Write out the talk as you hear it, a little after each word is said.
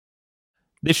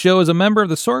This show is a member of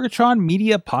the Sorgatron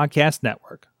Media Podcast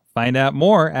Network. Find out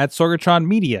more at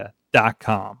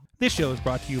sorgatronmedia.com. This show is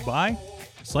brought to you by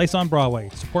Slice on Broadway,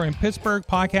 supporting Pittsburgh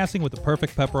podcasting with the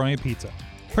perfect pepperoni pizza.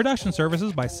 Production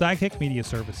services by Sidekick Media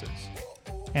Services.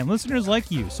 And listeners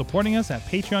like you, supporting us at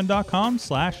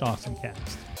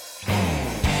patreon.com/awesomecast.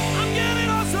 I'm getting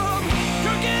awesome,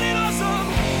 you're getting awesome,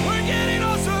 we're getting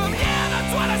awesome, yeah,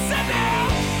 that's what I said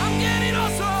now. I'm getting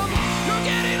awesome, you're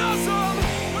getting awesome,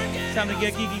 we're getting It's time to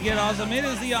get geeky, get awesome. It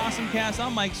is the Awesome Cast.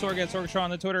 I'm Mike Sorg at Sorgatron on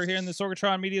the Twitter here in the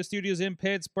Sorgatron Media Studios in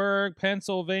Pittsburgh,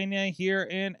 Pennsylvania, here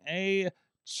in a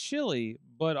chilly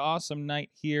but awesome night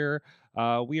here.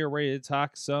 We are ready to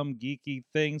talk some geeky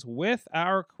things with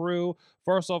our crew.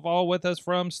 First of all, with us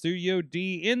from Studio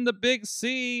D in the Big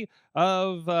C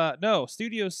of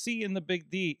Studio C in the Big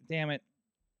D. Damn it.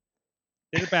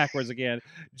 Did it backwards again.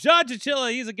 John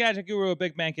Chichilla, he's a gadget guru at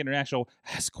Big Bank International,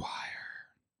 Esquire.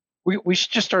 We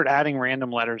should just start adding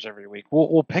random letters every week.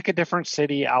 We'll pick a different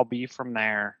city. I'll be from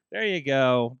there. There you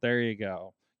go. There you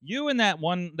go. You and that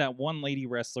one lady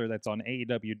wrestler that's on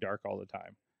AEW Dark all the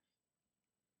time.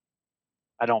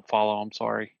 I don't follow. I'm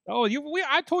sorry. Oh,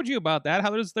 I told you about that.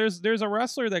 How there's a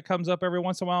wrestler that comes up every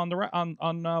once in a while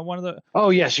on one of the. Oh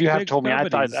yes, you have big told me. I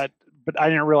companies. thought, but I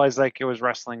didn't realize like it was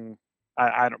wrestling.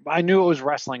 I knew it was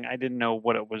wrestling. I didn't know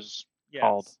what it was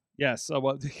called. Yes. So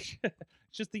well, it's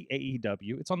just the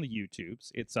AEW. It's on the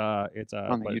YouTubes. It's On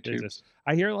the but YouTubes. it's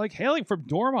I hear like hailing from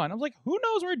Dormont. I'm like, who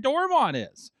knows where Dormont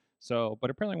is? So,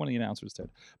 but apparently one of the announcers did.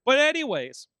 But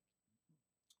anyways.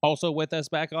 Also with us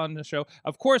back on the show,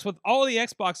 of course, with all the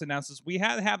Xbox announcements, we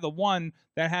had to have the one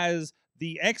that has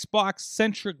the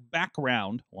Xbox-centric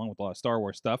background, along with a lot of Star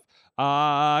Wars stuff.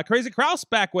 Crazy Kraus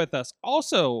back with us,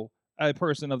 also a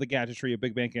person of the gadgetry of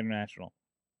Big Bank International.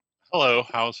 Hello,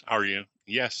 how are you?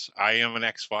 Yes, I am an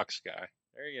Xbox guy.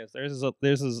 There he is. There's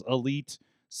his Elite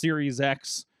Series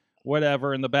X,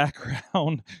 whatever in the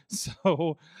background.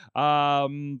 So,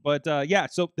 yeah.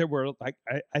 So there were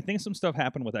I think some stuff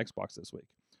happened with Xbox this week.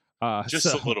 Just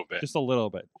a little bit. Just a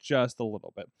little bit.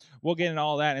 We'll get into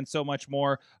all that and so much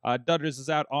more. Dudders is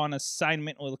out on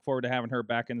assignment. We look forward to having her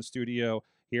back in the studio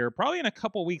here, probably in a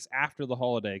couple weeks after the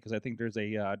holiday, because I think there's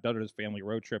a Dudders family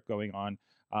road trip going on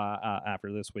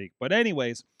after this week. But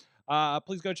anyways,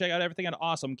 please go check out everything at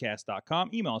awesomecast.com.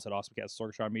 Email us at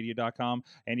awesomecast@sorgatronmedia.com,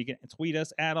 and you can tweet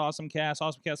us at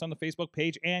awesomecast on the Facebook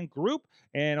page and group.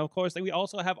 And of course, we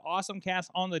also have Awesomecast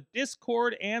on the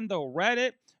Discord and the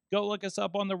Reddit. Go look us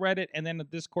up on the Reddit and then the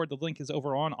Discord. The link is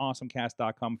over on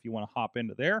awesomecast.com if you want to hop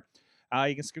into there.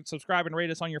 You can subscribe and rate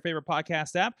us on your favorite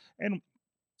podcast app and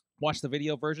watch the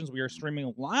video versions. We are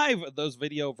streaming live those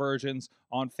video versions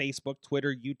on Facebook,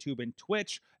 Twitter, YouTube, and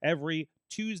Twitch every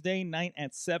Tuesday night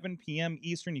at 7 p.m.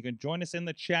 Eastern. You can join us in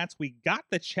the chats. We got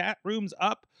the chat rooms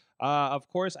up. Of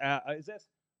course, is this?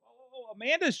 Oh,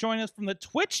 Amanda's joining us from the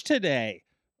Twitch today.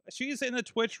 She's in the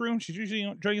Twitch room. She's usually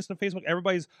joining us on Facebook.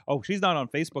 She's not on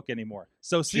Facebook anymore.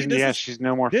 So see, she's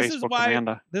no more Facebook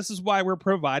Amanda. This is why we're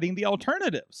providing the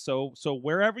alternatives. So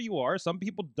wherever you are, some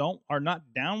people are not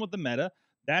down with the meta.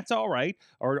 That's all right.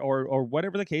 Or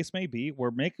whatever the case may be. We're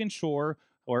making sure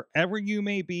wherever you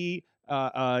may be,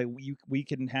 we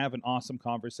can have an awesome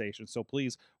conversation. So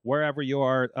please, wherever you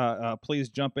are, please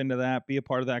jump into that, be a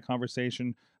part of that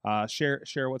conversation,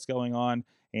 share what's going on,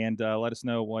 and let us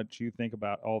know what you think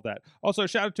about all that. Also,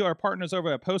 shout out to our partners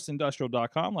over at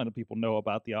postindustrial.com, letting people know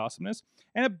about the awesomeness.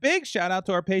 And a big shout out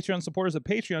to our Patreon supporters at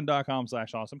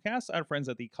patreon.com/awesomecast, our friends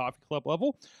at the Coffee Club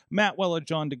level, Matt Wella,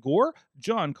 John DeGore,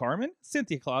 John Carmen,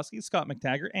 Cynthia Klosky, Scott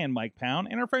McTaggart, and Mike Pound,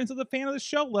 and our friends at the Fan of the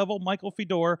Show level, Michael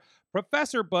Fedor,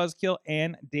 Professor Buzzkill,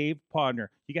 and Dave Podner.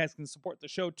 You guys can support the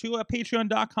show too at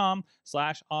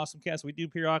patreon.com/awesomecast. We do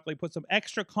periodically put some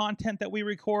extra content that we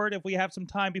record if we have some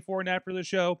time before and after the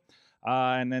show.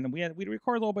 And then we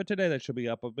record a little bit today that should be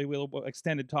up, but maybe a little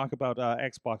extended talk about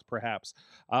Xbox perhaps.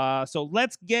 So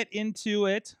let's get into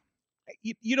it.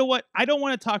 You know what? I don't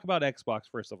want to talk about Xbox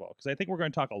first of all, because I think we're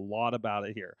going to talk a lot about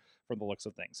it here from the looks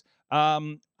of things.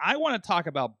 I want to talk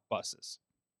about buses.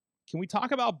 Can we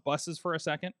talk about buses for a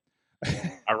second?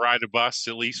 I ride a bus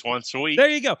at least once a week. There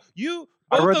you go.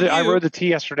 I rode the T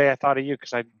yesterday. I thought of you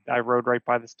because I rode right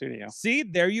by the studio. See,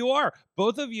 there you are.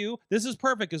 Both of you. This is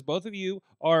perfect because both of you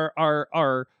are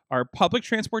public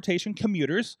transportation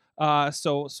commuters.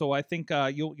 So I think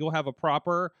you'll have a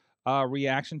proper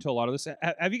reaction to a lot of this.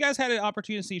 Have you guys had an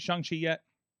opportunity to see Shang-Chi yet?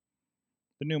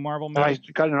 The new Marvel movie. I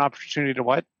got an opportunity to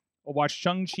what? Watch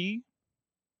Shang-Chi.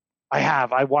 I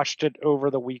have. I watched it over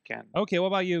the weekend. Okay, what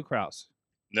about you, Kraus?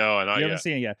 No, not you yet. haven't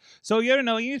seen it yet. So you don't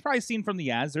know. You've probably seen from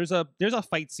the ads. There's a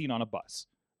fight scene on a bus.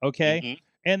 Okay,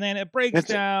 and then it breaks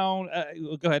down.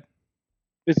 Go ahead.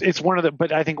 It's one of the,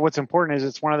 but I think what's important is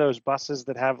it's one of those buses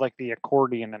that have like the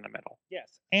accordion in the middle.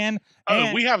 Yes, and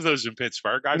we have those in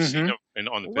Pittsburgh. I've seen them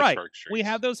on the right. Pittsburgh streets. We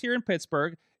have those here in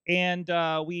Pittsburgh, and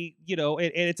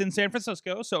it's in San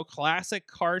Francisco, so classic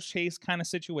car chase kind of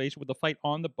situation with the fight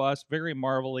on the bus, very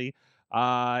marvelly,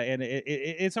 and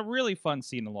it's a really fun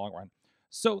scene in the long run.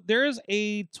 So there's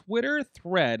a Twitter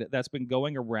thread that's been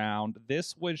going around.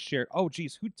 This was shared. Oh,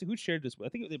 geez, who shared this? I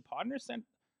think the Podner sent.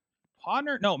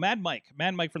 Podner? No, Mad Mike.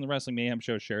 Mad Mike from the Wrestling Mayhem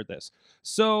Show shared this.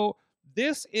 So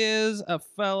this is a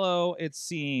fellow, it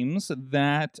seems,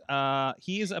 that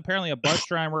he is apparently a bus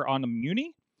driver on the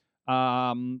Muni.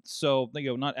 So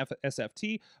not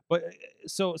SFT, but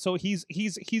so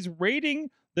he's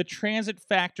rating the transit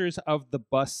factors of the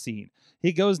bus scene.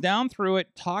 He goes down through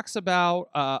it, talks about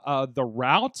the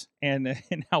route and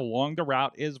how long the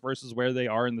route is versus where they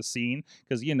are in the scene,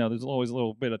 because there's always a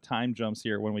little bit of time jumps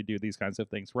here when we do these kinds of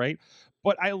things, right?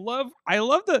 But I love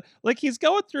the, like, he's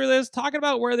going through this, talking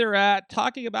about where they're at,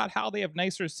 talking about how they have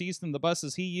nicer seats than the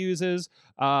buses he uses,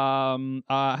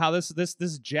 how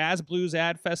this Jazz Blues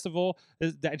ad festival,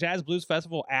 that Jazz Blues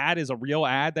Festival ad is a real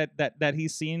ad that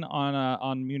he's seen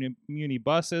on Muni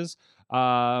buses.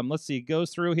 Let's see, it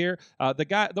goes through here.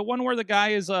 The one where the guy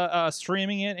is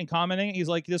streaming it and commenting, he's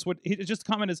like, this would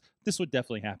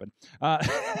definitely happen.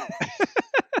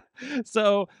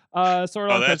 So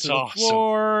sort of that's the awesome.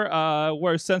 floor,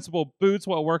 wear sensible boots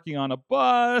while working on a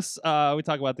bus. We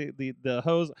talk about the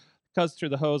hose, cuts through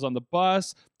the hose on the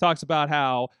bus, talks about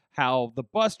how the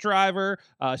bus driver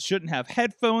shouldn't have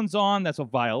headphones on. That's a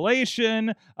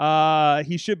violation.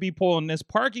 He should be pulling his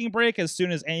parking brake as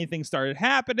soon as anything started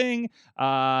happening.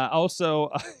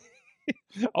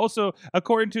 Also,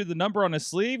 according to the number on his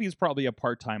sleeve, he's probably a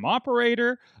part-time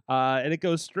operator. And it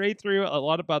goes straight through a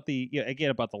lot about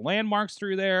about the landmarks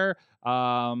through there.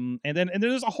 And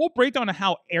there's a whole breakdown of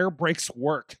how air brakes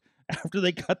work after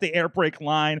they cut the air brake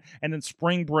line, and then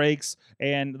spring brakes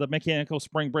and the mechanical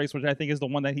spring brakes, which I think is the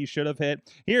one that he should have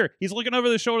hit. Here, he's looking over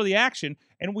the shoulder of the action,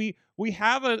 and we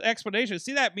have an explanation.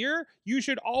 See that mirror? You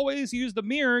should always use the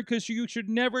mirror because you should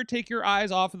never take your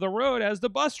eyes off of the road as the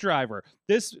bus driver.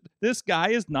 This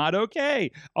guy is not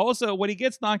okay. Also, when he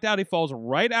gets knocked out, he falls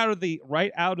right out of the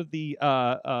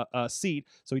seat,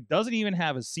 so he doesn't even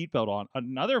have his seatbelt on.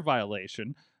 Another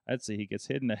violation. Let's see, he gets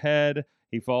hit in the head.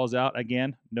 He falls out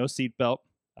again, no seatbelt.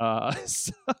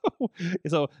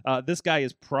 So this guy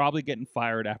is probably getting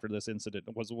fired after this incident.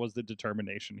 Was the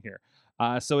determination here?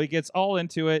 So he gets all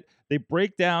into it. They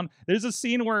break down. There's a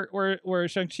scene where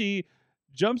Shang-Chi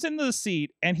jumps into the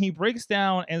seat and he breaks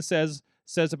down and says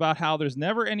about how there's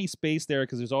never any space there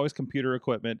because there's always computer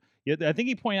equipment. I think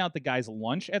he pointed out the guy's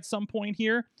lunch at some point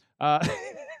here.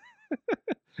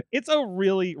 It's a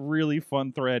really, really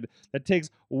fun thread that takes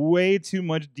way too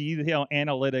much detail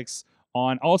analytics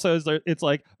on. Also, it's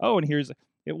like, oh, and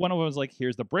one of them was like,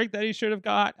 here's the break that he should have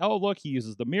got. Oh, look, he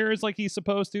uses the mirrors like he's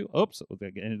supposed to. Oops, they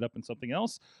ended up in something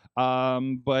else.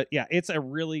 But yeah, it's a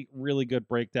really, really good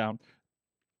breakdown.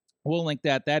 We'll link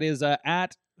that. That is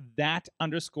at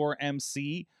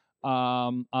that_MC.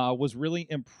 Was really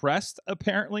impressed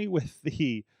apparently with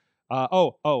the.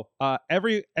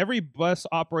 Every bus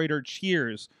operator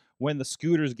cheers when the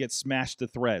scooters get smashed to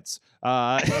threads.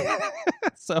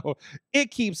 So it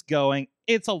keeps going.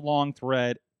 It's a long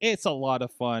thread. It's a lot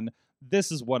of fun.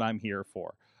 This is what I'm here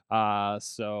for.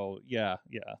 So yeah.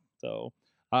 So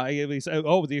he said,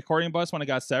 the accordion bus when it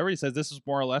got severed. He says this is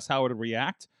more or less how it would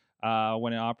react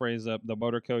when it operates the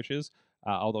motor coaches.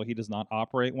 Although he does not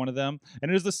operate one of them. And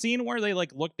there's the scene where they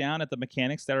like look down at the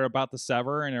mechanics that are about to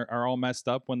sever and are all messed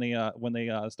up when they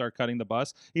start cutting the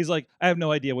bus. He's like, I have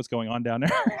no idea what's going on down there.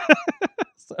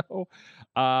 So,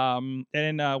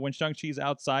 when Shang-Chi's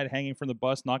outside hanging from the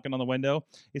bus, knocking on the window,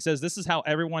 he says, this is how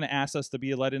everyone asks us to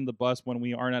be let in the bus when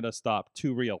we aren't at a stop.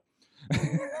 Too real.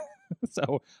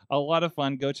 So a lot of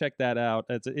fun. Go check that out.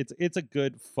 It's a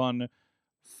good, fun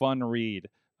read.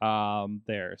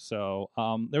 There. So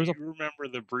there was you remember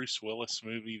the Bruce Willis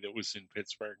movie that was in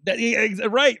Pittsburgh?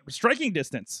 Right, Striking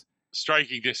Distance.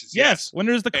 Striking Distance. Yes. When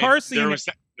there's the car scene. There was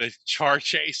the car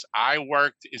chase. I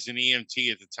worked as an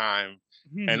EMT at the time,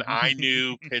 and I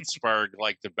knew Pittsburgh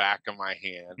like the back of my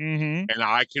hand. Mm-hmm. And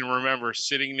I can remember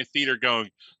sitting in the theater going,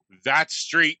 that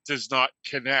street does not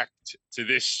connect to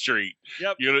this street.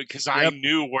 Yep. Because I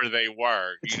knew where they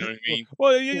were. You know what I mean?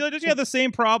 Well, did you have the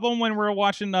same problem when we were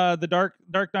watching the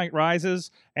Dark Knight Rises,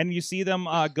 and you see them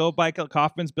go by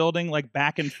Kaufman's building like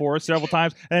back and forth several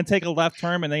times, and then take a left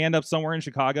turn, and they end up somewhere in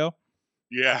Chicago?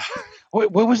 Yeah.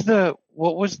 What was the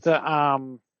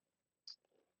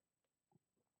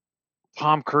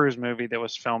Tom Cruise movie that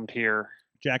was filmed here?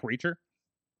 Jack Reacher.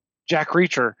 Jack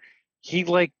Reacher. he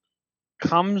like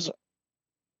comes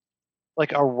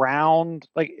like around,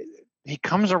 like he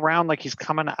comes around like he's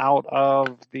coming out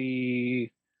of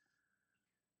the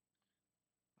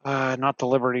not the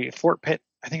Liberty, Fort Pitt.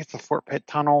 I think it's the Fort Pitt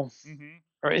tunnel. Mm-hmm.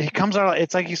 Or he comes out,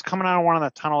 it's like he's coming out of one of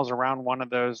the tunnels around one of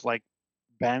those like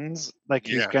bends, like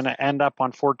he's Yeah. gonna end up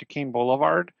on Fort Duquesne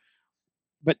Boulevard.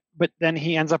 But then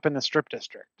he ends up in the strip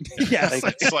district. Yes.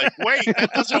 Like, It's like, wait,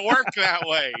 that doesn't work that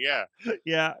way. Yeah.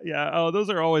 yeah. Oh, those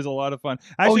are always a lot of fun.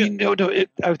 oh, Actually, you know, no,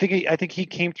 I think he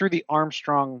came through the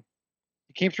Armstrong.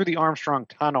 He came through the Armstrong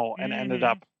tunnel and ended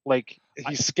Mhm. up like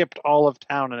he skipped all of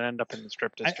town and ended up in the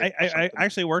strip district. or I something.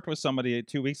 actually worked with somebody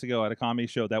 2 weeks ago at a comedy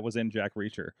show that was in Jack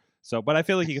Reacher. So, but I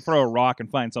feel like you could throw a rock and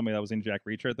find somebody that was in Jack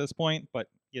Reacher at this point. But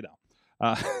you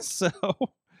know, so,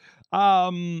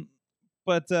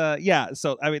 but yeah.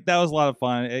 So I mean, that was a lot of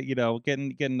fun. You know,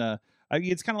 getting. I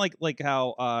mean, it's kind of like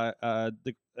how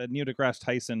the Neil deGrasse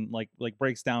Tyson like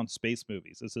breaks down space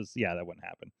movies. This is that wouldn't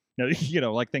happen. No, you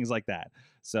know, like things like that.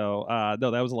 So no,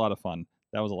 that was a lot of fun.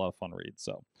 That was a lot of fun read.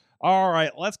 So. All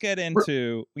right, let's get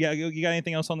into. Yeah, you got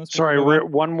anything else on this? Sorry,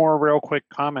 one more real quick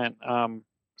comment.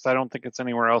 Because I don't think it's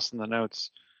anywhere else in the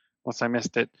notes, unless I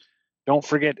missed it. Don't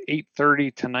forget,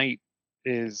 8:30 tonight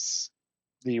is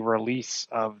the release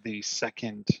of the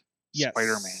second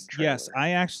Spider-Man trailer. Yes, I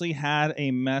actually had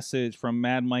a message from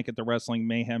Mad Mike at the Wrestling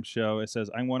Mayhem show. It says,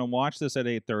 I want to watch this at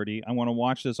 8:30. I want to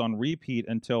watch this on repeat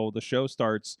until the show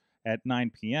starts at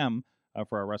 9 p.m.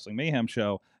 For our Wrestling Mayhem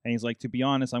show. And he's like, to be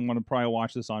honest, I'm going to probably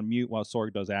watch this on mute while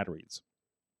Sorg does ad reads.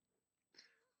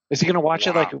 Is he going to watch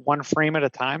it like one frame at a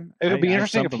time? It would be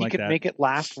interesting if he like could that. make it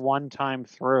last one time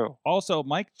through. Also,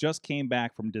 Mike just came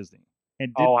back from Disney.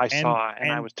 And I saw,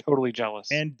 and I was totally jealous.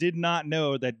 And did not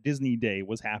know that Disney Day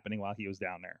was happening while he was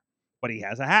down there. But he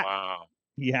has a hat. Wow.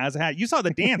 He has a hat. You saw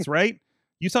the dance, right?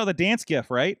 You saw the dance gif,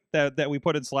 right? That we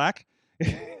put in Slack.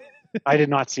 I did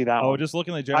not see that one. Oh, just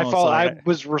looking at the general. I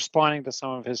was responding to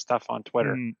some of his stuff on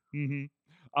Twitter. Mm-hmm.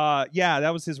 Yeah,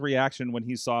 that was his reaction when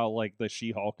he saw like the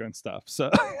She-Hulk and stuff. So,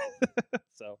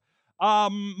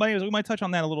 we might touch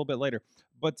on that a little bit later.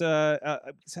 But I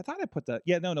thought I put that.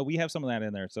 Yeah, no, we have some of that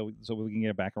in there, so we can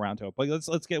get back around to it. But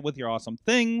let's get with your awesome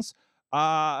things.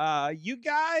 You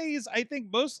guys, I think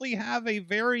mostly have a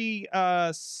very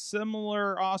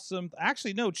similar awesome.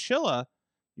 Actually, no, Chilla,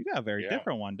 you got a very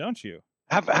different one, don't you?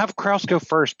 Have Kraus go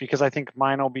first because I think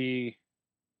mine will be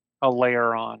a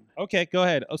layer on. Okay, go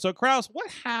ahead. So Kraus,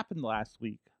 what happened last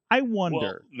week? I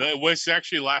wonder. Well, it was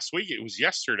actually last week. It was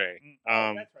yesterday.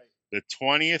 That's right. The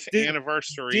 20th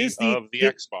anniversary of the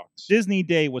Xbox. Disney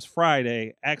Day was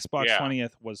Friday. Xbox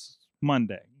 20th was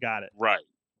Monday. Got it. Right.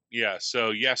 Yeah. So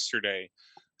yesterday.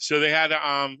 So they had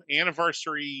an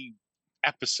anniversary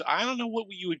episode. I don't know what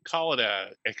you would call it, a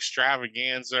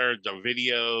extravaganza, the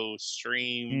video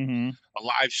stream, a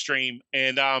live stream.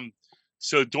 And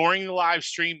so during the live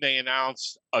stream, they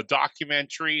announced a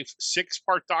documentary,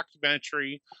 6-part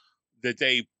documentary that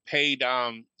they paid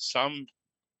some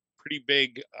pretty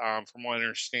big, from what I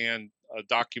understand, a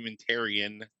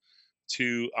documentarian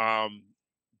to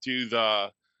do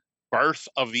the birth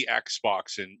of the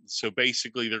Xbox. And so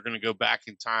basically they're going to go back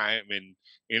in time and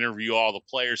interview all the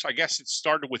players. I guess it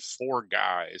started with 4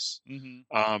 guys.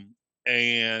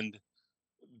 And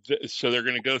so they're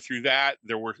going to go through that.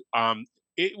 There were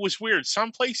it was weird. Some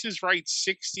places write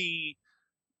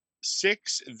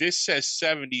 66. This says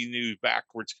 70 new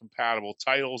backwards compatible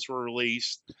titles were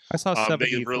released. I saw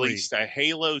 73. They released a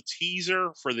Halo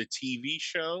teaser for the TV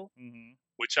show,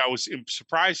 which I was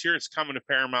surprised here. It's coming to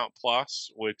Paramount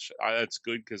Plus, which that's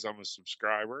good because I'm a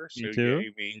subscriber. So Me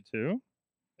too. Me too.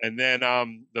 And then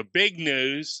the big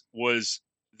news was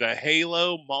the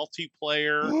Halo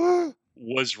multiplayer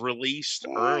was released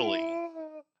early.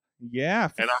 Yeah.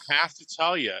 And I have to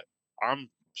tell you,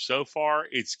 so far,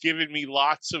 it's given me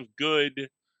lots of good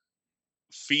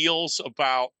feels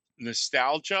about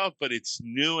nostalgia, but it's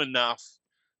new enough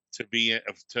to be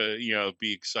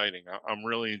exciting. I'm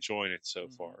really enjoying it so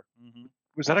far.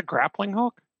 Was that a grappling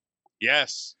hook?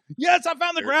 Yes. Yes, I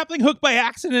found the grappling hook by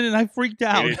accident and I freaked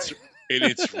out.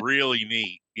 It's really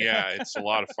neat. Yeah, it's a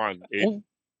lot of fun.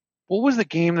 What was the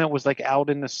game that was like out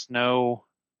in the snow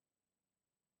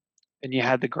and you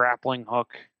had the grappling hook?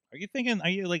 Are you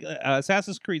like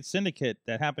Assassin's Creed Syndicate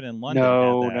that happened in London?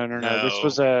 No. This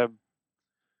was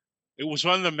it was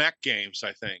one of the mech games,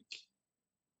 I think.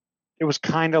 It was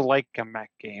kind of like a mech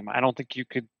game. I don't think you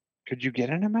could you get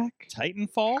in a mech?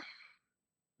 Titanfall?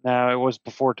 No, it was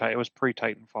before It was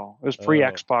pre-Titanfall. It was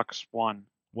pre-Xbox One.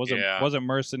 Was it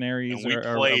Mercenaries or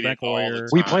Mech Warrior?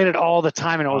 We played it all the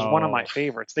time, and it was one of my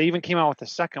favorites. They even came out with the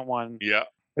second one. Yeah.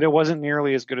 but it wasn't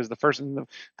nearly as good as the first. And the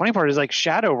funny part is like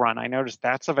Shadowrun. I noticed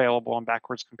that's available on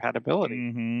backwards compatibility.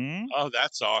 Mm-hmm. Oh,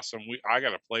 that's awesome. I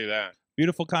got to play that.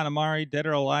 Beautiful Katamari, Dead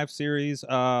or Alive series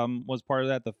was part of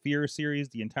that. The Fear series,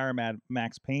 the entire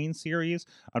Max Payne series.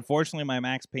 Unfortunately, my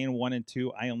Max Payne 1 and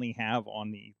 2 I only have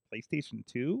on the PlayStation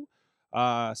 2.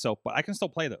 But I can still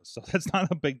play those, so that's not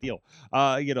a big deal.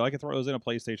 I can throw those in a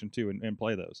PlayStation 2 and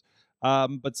play those.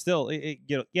 But still, so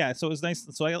it was nice.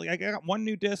 So I got one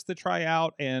new disc to try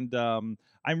out, and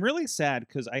I'm really sad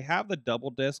because I have the double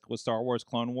disc with Star Wars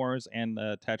Clone Wars and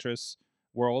Tetris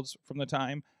Worlds from the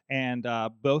time, and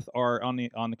both are on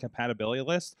the compatibility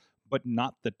list, but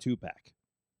not the 2-pack.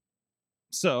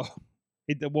 So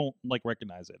it won't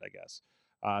recognize it, I guess.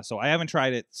 So I haven't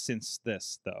tried it since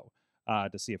this though.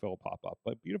 To see if it will pop up.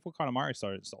 But Beautiful Katamari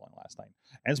started installing last night,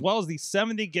 as well as the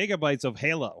 70 gigabytes of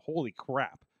Halo. Holy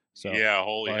crap. So yeah,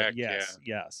 holy heck,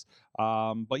 yes.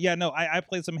 But yeah, no, I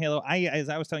played some Halo. As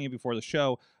I was telling you before the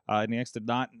show, next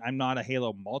to I'm not a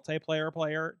Halo multiplayer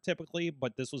player typically,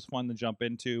 but this was fun to jump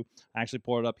into. I actually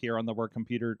pulled it up here on the work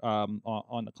computer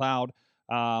on the cloud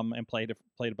and played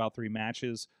about 3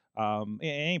 matches.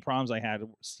 Any problems I had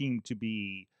seemed to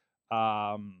be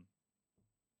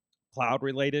cloud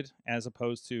related as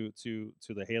opposed to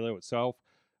the Halo itself,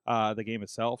 the game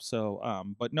itself. So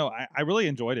but no, I really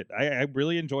enjoyed it. I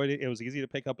really enjoyed it. It was easy to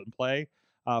pick up and play.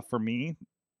 For me,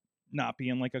 not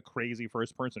being like a crazy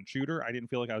first person shooter, I didn't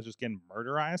feel like I was just getting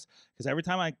murderized, because every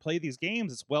time I play these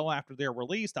games, it's well after they're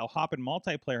released, I'll hop in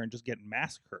multiplayer and just get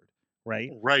massacred,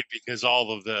 right? Because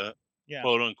all of the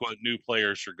quote unquote new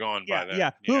players are gone by then.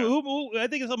 Yeah. Who I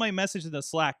think somebody messaged in the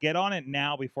Slack, get on it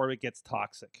now before it gets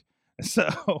toxic.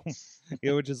 So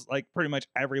it was just pretty much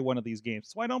every one of these games.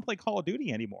 So I don't play Call of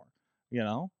Duty anymore.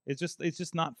 It's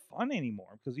just not fun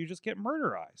anymore because you just get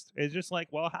murderized. It's just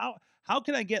well, how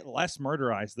can I get less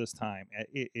murderized this time?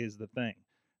 It is the thing.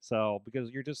 So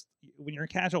because when you're a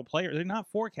casual player, they're not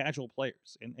for casual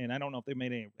players, and I don't know if they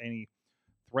made any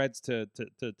threads to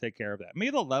take care of that. Maybe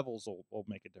the levels will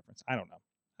make a difference. I don't know.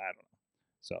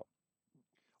 So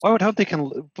I would hope they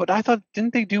can. But I thought,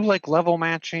 didn't they do level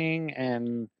matching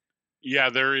and?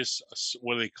 Yeah, there is,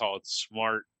 what do they call it,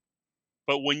 smart.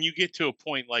 But when you get to a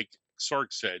point like Sork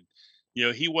said,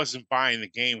 he wasn't buying the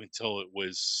game until it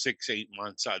was 6-8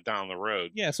 months out down the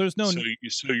road. Yeah, so there's no.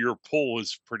 So your pull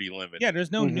is pretty limited. Yeah,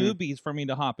 there's no newbies for me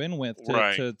to hop in with to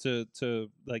right.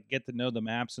 to get to know the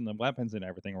maps and the weapons and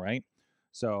everything, right?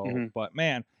 So, but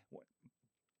man,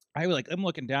 I'm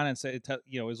looking down and say, it's a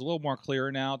little more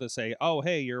clearer now to say, oh,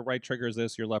 hey, your right trigger is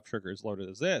this, your left trigger is loaded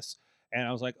as this. And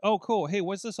I was like, oh, cool. Hey,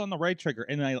 what's this on the right trigger?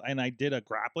 And I did a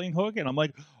grappling hook, and I'm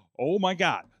like, oh my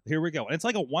God, here we go. And it's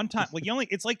like a one-time,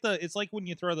 it's like when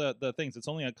you throw the things, it's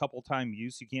only a couple time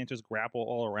use. You can't just grapple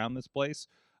all around this place.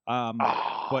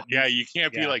 But yeah, you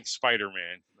can't be like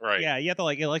Spider-Man, right? Yeah, you have to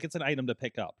it's an item to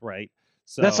pick up, right?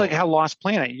 So that's like how Lost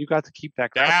Planet. You got to keep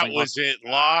that. That was it,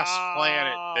 Lost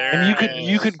Planet. There, and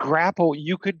you could grapple.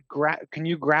 Can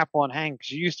you grapple and hang?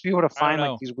 Because you used to be able to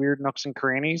find these weird nooks and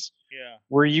crannies. Yeah.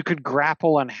 Where you could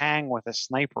grapple and hang with a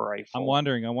sniper rifle. I'm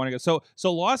wondering. I want to go.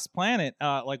 So Lost Planet,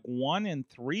 1 and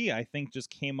 3, I think just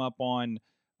came up on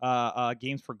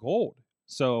Games for Gold.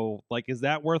 So, is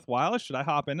that worthwhile? Should I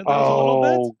hop into those a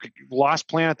little bit? Lost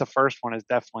Planet, the first one, is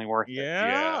definitely worth it.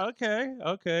 Yeah.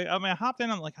 Okay. I mean, I hopped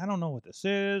in. I'm like, I don't know what this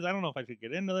is. I don't know if I should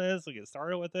get into this or get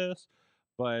started with this.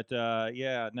 But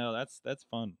yeah, no, that's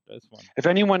fun. That's fun. If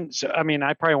anyone, I mean,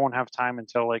 I probably won't have time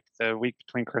until the week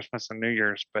between Christmas and New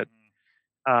Year's. But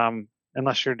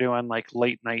unless you're doing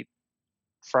late night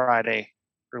Friday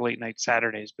or late night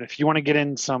Saturdays. But if you want to get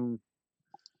in some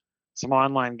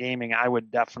online gaming, I would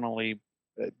definitely.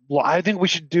 Well, I think we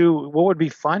should do. What would be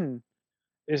fun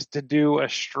is to do a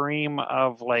stream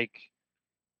of the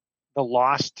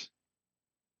lost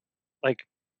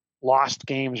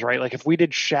games, right? If we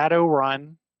did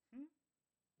Shadowrun,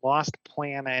 Lost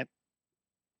Planet.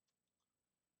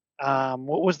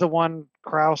 What was the one,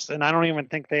 Kraus? And I don't even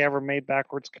think they ever made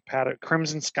backwards compatible.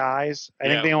 Crimson Skies. I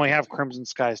think they only have Crimson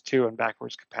Skies 2 and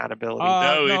backwards compatibility.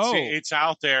 No, it's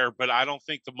out there, but I don't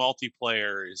think the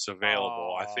multiplayer is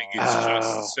available. I think it's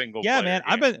just a single. Yeah, player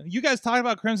man. game. You guys talking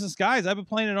about Crimson Skies? I've been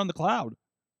playing it on the cloud.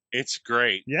 It's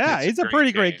great. Yeah, it's a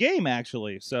pretty great game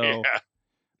actually. So. Yeah.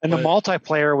 And the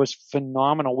multiplayer was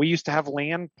phenomenal. We used to have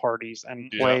LAN parties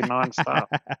and play nonstop.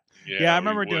 Yeah, I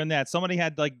remember doing that. Somebody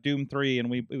had Doom 3, and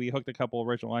we hooked a couple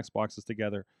original Xboxes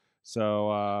together.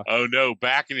 So oh no,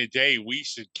 back in the day we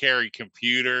used to carry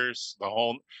computers, the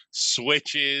whole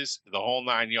switches, the whole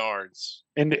 9 yards.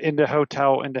 Into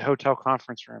hotel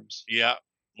conference rooms. Yeah.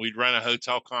 We'd run a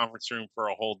hotel conference room for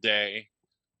a whole day.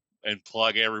 and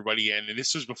plug everybody in. And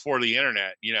this was before the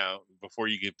internet, before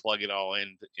you could plug it all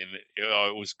in. And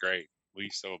it was great. We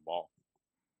used to have a ball.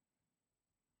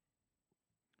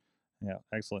 Yeah,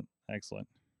 excellent.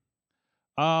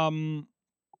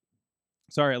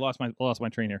 Sorry, I lost my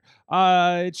train here.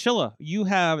 Chilla, you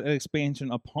have an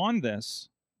expansion upon this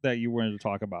that you wanted to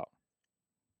talk about.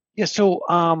 Yeah, so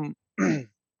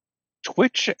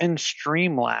Twitch and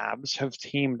Streamlabs have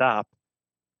teamed up,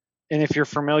 and if you're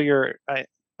familiar,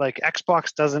 like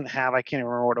Xbox doesn't have, I can't even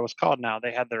remember what it was called now.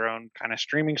 They had their own kind of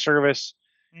streaming service.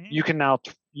 Mhm.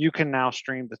 You can now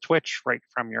stream the Twitch right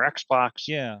from your Xbox.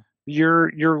 Yeah.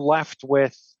 You're left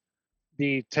with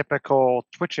the typical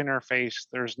Twitch interface.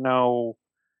 There's no,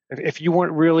 if you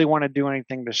really want to do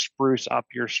anything to spruce up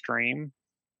your stream,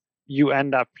 you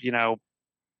end up,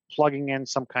 plugging in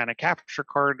some kind of capture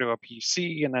card to a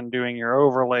PC and then doing your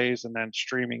overlays and then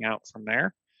streaming out from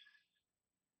there,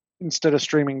 instead of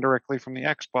streaming directly from the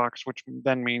Xbox, which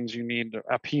then means you need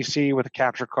a PC with a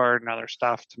capture card and other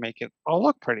stuff to make it all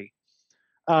look pretty.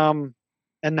 And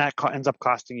that ends up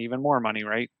costing even more money,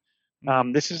 right?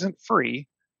 This isn't free,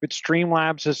 but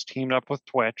Streamlabs has teamed up with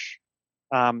Twitch,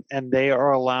 and they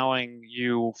are allowing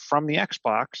you from the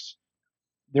Xbox.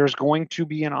 There's going to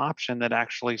be an option that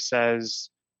actually says,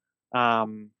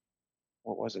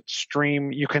 what was it?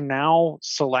 Stream. You can now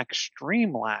select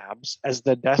Streamlabs as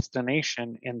the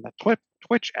destination in the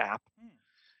Twitch app,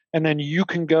 and then you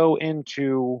can go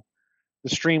into the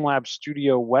Streamlabs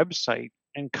Studio website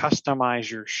and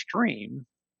customize your stream.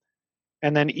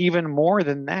 And then even more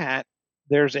than that,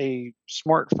 there's a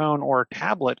smartphone or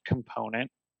tablet component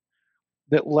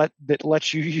that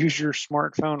lets you use your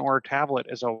smartphone or tablet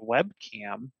as a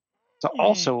webcam to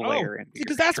also layer in.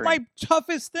 Because that's my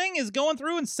toughest thing, is going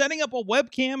through and setting up a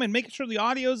webcam and making sure the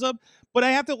audio's up, but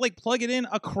I have to plug it in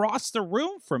across the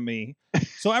room from me.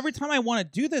 So every time I want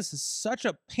to do this, is such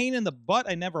a pain in the butt.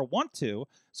 I never want to.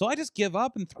 So I just give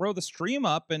up and throw the stream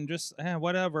up and just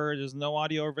whatever. There's no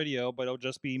audio or video, but it'll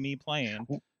just be me playing,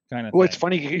 kind of. Well, it's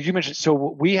funny you mentioned. So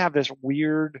we have this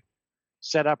weird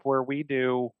setup where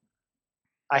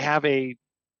I have a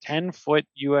 10-foot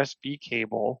USB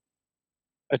cable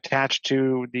attached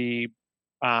to the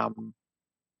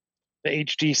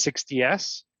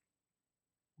HD60S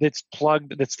that's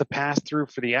plugged. That's the pass through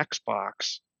for the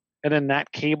Xbox, and then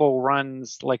that cable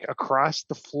runs across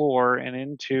the floor and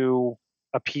into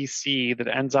a PC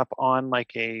that ends up on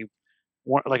a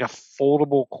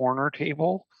foldable corner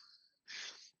table.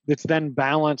 That's then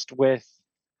balanced with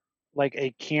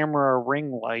a camera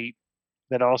ring light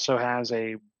that also has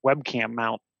a webcam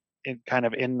mount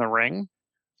in the ring.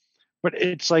 But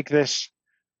it's like this: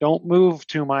 don't move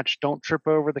too much, don't trip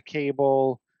over the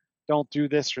cable, don't do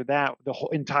this or that. The whole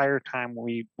entire time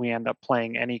we end up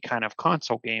playing any kind of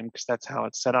console game, because that's how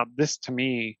it's set up. This to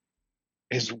me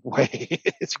is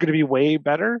it's going to be way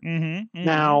better.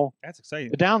 Now, that's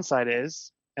exciting. The downside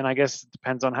is, and I guess it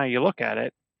depends on how you look at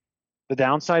it, the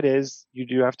downside is you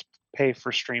do have to pay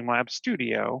for Streamlabs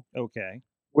Studio. Okay.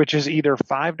 Which is either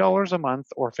 $5 a month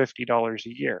or $50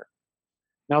 a year.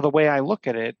 Now, the way I look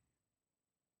at it,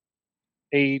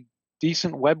 a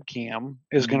decent webcam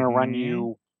is going to run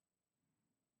you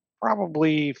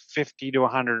probably $50 to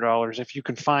 $100 if you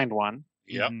can find one.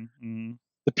 Yep.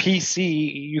 The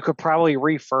PC, you could probably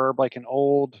refurb an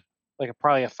old,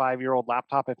 probably a 5-year-old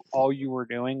laptop if all you were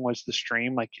doing was the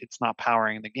stream. It's not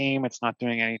powering the game, it's not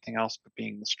doing anything else but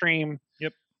being the stream.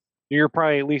 Yep. You're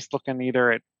probably at least looking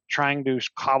either at trying to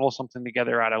cobble something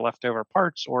together out of leftover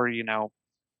parts, or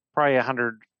probably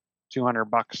 $100,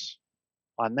 $200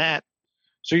 on that.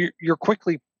 So you're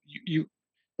quickly the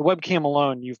webcam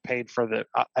alone, you've paid for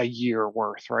a year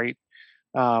worth, right?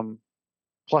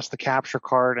 Plus the capture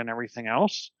card and everything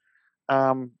else.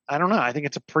 I don't know. I think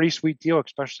it's a pretty sweet deal,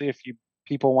 especially if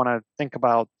people want to think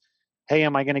about, hey,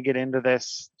 am I going to get into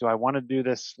this? Do I want to do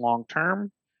this long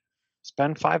term?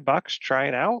 Spend $5, try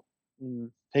it out, and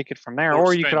take it from there.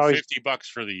 Or you could always $50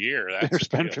 for the year.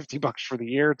 spend $50 for the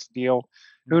year. It's a deal.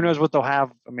 Who knows what they'll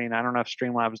have? I mean, I don't know if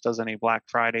Streamlabs does any Black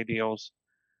Friday deals.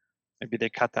 Maybe they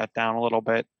cut that down a little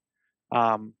bit.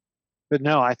 But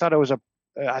no, I thought it was a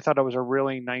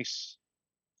really nice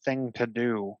thing to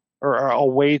do, or a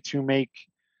way to make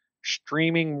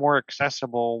streaming more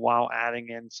accessible while adding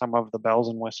in some of the bells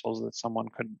and whistles that someone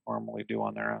couldn't normally do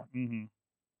on their own.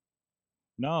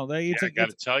 No, I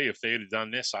got to tell you, if they had done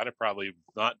this, I'd have probably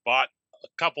not bought a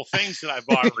couple things that I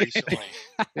bought recently.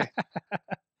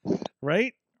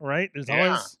 Right. There's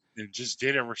always. It just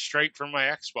did it straight from my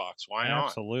Xbox. Why not?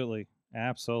 Absolutely.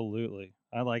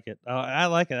 I like it.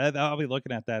 I'll be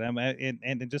looking at that.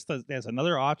 And just as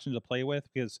another option to play with,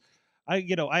 because I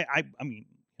mean,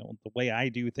 the way I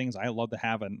do things, I love to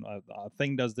have a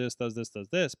thing does this, does this, does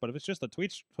this. But if it's just a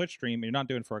Twitch stream, and you're not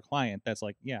doing it for a client, that's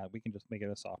like, yeah, we can just make it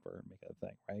a software and make it a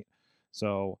thing, right?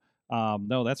 So,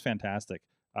 no, that's fantastic.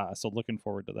 So looking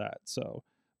forward to that. So,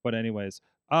 but anyways,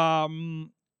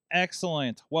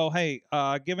 excellent. Well, hey,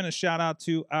 giving a shout out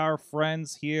to our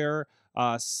friends here.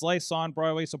 Slice on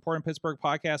Broadway, supporting Pittsburgh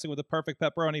podcasting with the perfect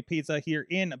pepperoni pizza here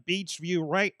in Beechview,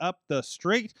 right up the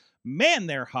street. Man,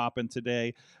 they're hopping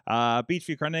today.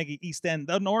 Beechview, Carnegie, East End,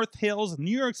 the North Hills,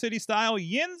 New York City style.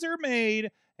 Yins are made.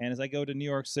 And as I go to New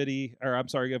York City, or I'm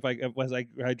sorry, as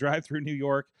I drive through New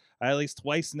York, at least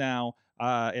twice now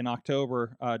in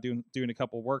October, doing a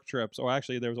couple work trips. Or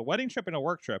actually, there was a wedding trip and a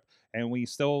work trip, and we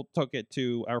still took it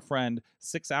to our friend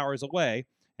 6 hours away,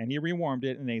 and he rewarmed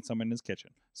it and ate some in his kitchen.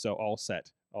 So all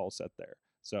set there.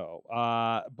 So,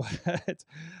 but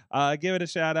give it a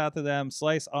shout out to them.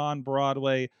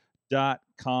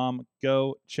 SliceOnBroadway.com.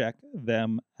 Go check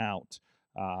them out.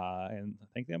 And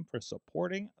thank them for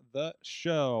supporting the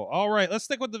show. All right, let's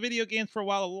stick with the video games for a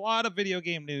while. A lot of video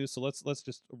game news, so let's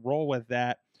just roll with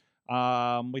that.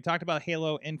 We talked about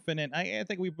Halo Infinite. I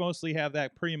think we mostly have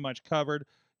that pretty much covered.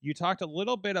 You talked a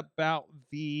little bit about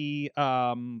the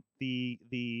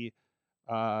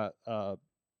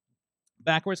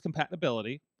backwards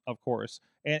compatibility, of course.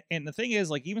 And the thing is,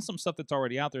 like, even some stuff that's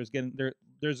already out there is getting there.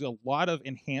 There's a lot of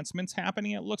enhancements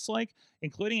happening, it looks like,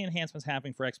 including enhancements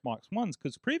happening for Xbox Ones.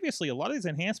 Because previously, a lot of these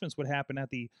enhancements would happen at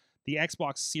the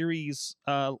Xbox Series,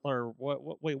 or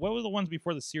what were the ones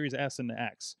before the Series S and the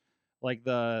X? Like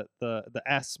the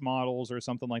S models or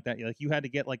something like that. Like, you had to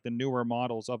get like the newer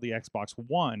models of the Xbox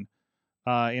One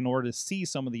in order to see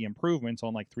some of the improvements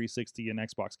on like 360 and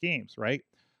Xbox games, right?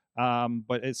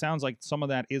 But it sounds like some of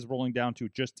that is rolling down to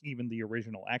just even the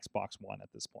original Xbox One at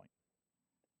this point.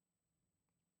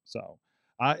 So,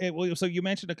 so you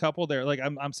mentioned a couple there. Like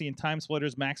I'm seeing Time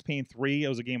Splitters, Max Payne 3. It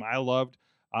was a game I loved.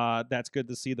 That's good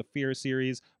to see. The Fear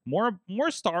series, more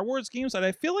Star Wars games that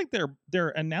I feel like they're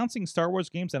announcing Star Wars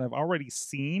games that I've already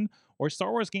seen, or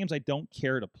Star Wars games I don't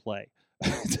care to play.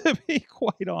 To be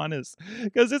quite honest,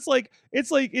 because it's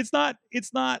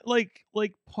not like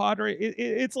Potter.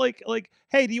 It's like,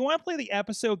 hey, do you want to play the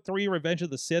Episode 3 Revenge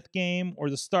of the Sith game, or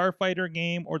the Starfighter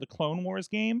game, or the Clone Wars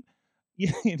game?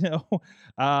 Jedi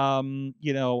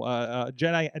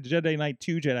Knight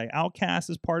 2, Jedi Outcast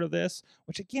is part of this,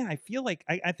 which again, I feel like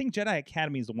I think Jedi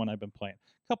Academy is the one I've been playing.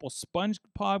 A couple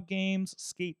SpongeBob games,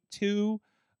 Skate 2,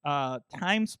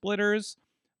 Time Splitters,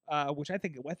 which I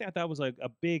thought that was a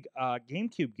big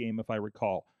GameCube game, if I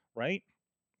recall, right?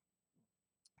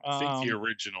 I think the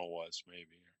original was,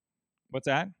 maybe. What's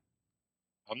that?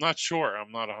 I'm not sure.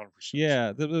 I'm not 100%.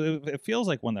 Yeah, it feels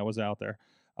like one that was out there.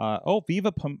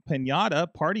 Viva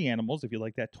Pinata, Party Animals, if you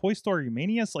like that. Toy Story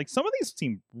Mania. Like, some of these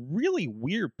seem really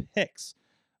weird picks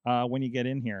when you get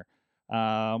in here.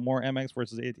 More MX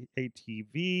versus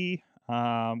ATV.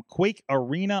 Quake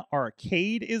Arena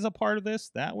Arcade is a part of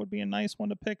this. That would be a nice one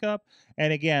to pick up.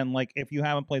 And again, like, if you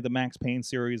haven't played the Max Payne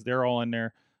series, they're all in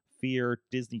there. Fear,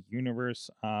 Disney Universe,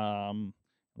 at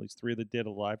least 3 of the Dead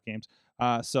Alive games.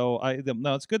 So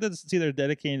it's good to see they're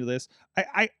dedicated to this.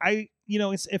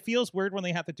 It feels weird when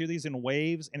they have to do these in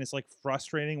waves, and it's like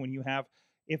frustrating when you have,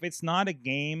 if it's not a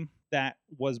game that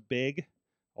was big,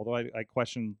 although I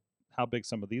question how big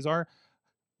some of these are.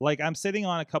 Like, I'm sitting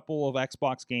on a couple of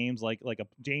Xbox games, like a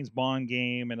James Bond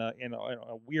game and a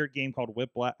weird game called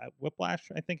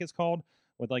Whiplash, I think it's called,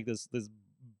 with like this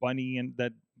bunny, and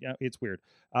that, yeah, it's weird.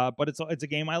 But it's a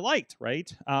game I liked, right?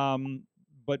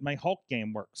 But my Hulk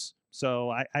game works, so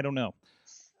I don't know.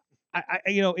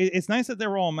 It's nice that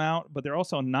they're all out, but they're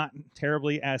also not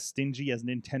terribly as stingy as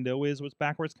Nintendo is with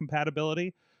backwards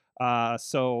compatibility.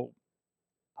 So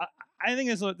I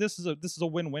think this is a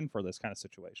win-win for this kind of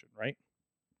situation, right?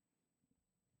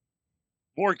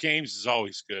 More games is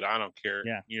always good. I don't care.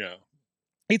 Yeah.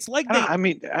 It's like I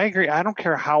agree. I don't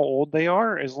care how old they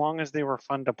are, as long as they were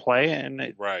fun to play.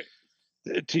 And right.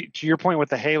 To your point with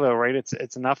the Halo, right?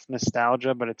 It's enough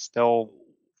nostalgia, but it's still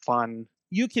fun.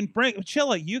 You can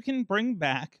bring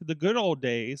back the good old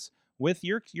days with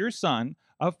your son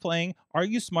of playing Are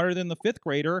You Smarter Than the Fifth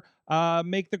Grader?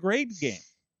 Make the Grade game,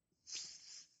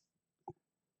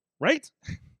 right?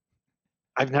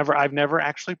 I've never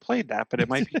actually played that, but it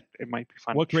might be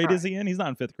fun. What grade is he in? He's not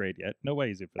in 5th grade yet. No way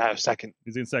he's in 5th grade. Second.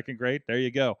 He's in 2nd grade. There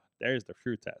you go. There's the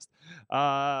true test.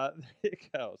 There you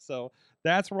go. So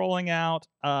that's rolling out.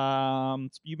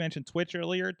 You mentioned Twitch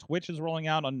earlier. Twitch is rolling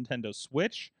out on Nintendo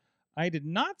Switch. I did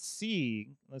not see.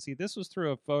 Let's see. This was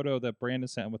through a photo that Brandon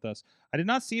sent with us. I did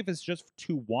not see if it's just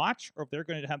to watch or if they're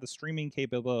going to have the streaming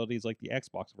capabilities like the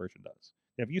Xbox version does.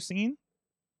 Have you seen?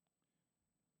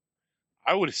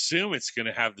 I would assume it's going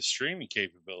to have the streaming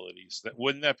capabilities. That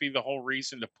wouldn't that be the whole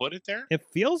reason to put it there? It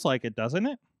feels like it, doesn't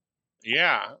it?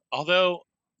 Yeah. Although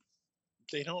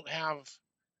they don't have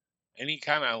any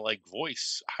kind of like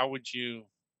voice. How would you,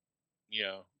 you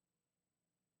know?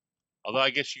 Although I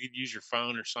guess you could use your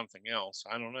phone or something else.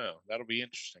 I don't know. That'll be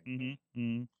interesting.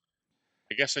 Mm-hmm.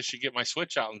 I guess I should get my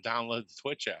Switch out and download the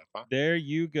Twitch app, huh? There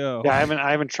you go. Yeah,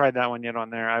 I haven't tried that one yet on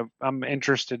there. I'm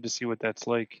interested to see what that's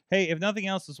like. Hey, if nothing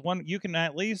else, is one you can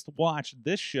at least watch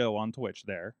this show on Twitch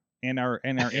there, and our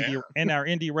Yeah.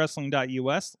 indie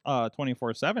wrestling.us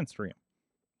 24/7 stream.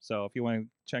 So if you want to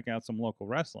check out some local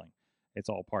wrestling, it's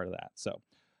all part of that. So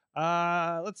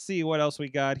let's see what else we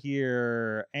got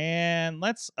here, and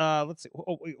let's see.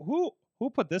 Oh, wait, who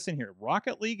put this in here?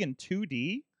 Rocket League in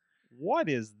 2D. What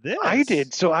is this? I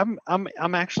did. So I'm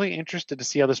actually interested to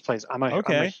see how this plays. I'm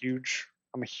a huge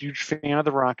fan of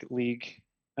the Rocket League.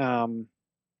 But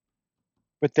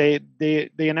they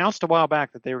announced a while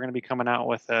back that they were going to be coming out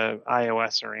with a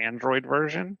iOS or Android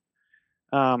version.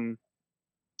 And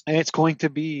it's going to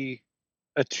be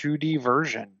a 2D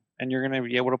version, and you're going to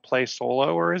be able to play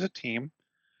solo or as a team.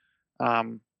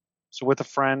 So with a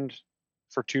friend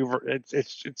for it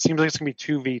seems like it's going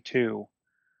to be 2v2.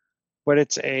 But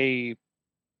it's a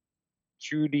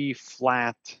 2D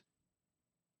flat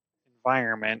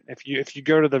environment. If you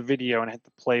go to the video and hit the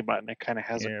play button, it kind of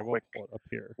has a quick up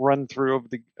here run through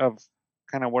of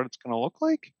kind of what it's going to look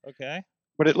like. Okay.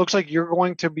 But it looks like you're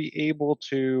going to be able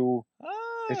to,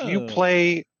 if you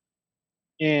play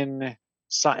in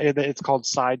it's called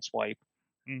Sideswipe.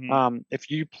 Mm-hmm.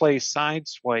 If you play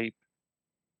Sideswipe,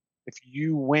 if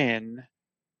you win,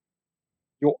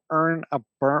 you'll earn a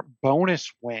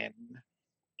bonus win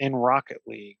in Rocket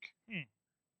League.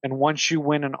 And once you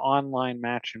win an online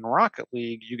match in Rocket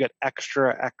League, you get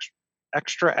extra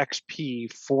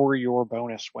XP for your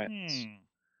bonus wins.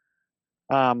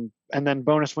 And then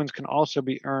bonus wins can also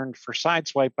be earned for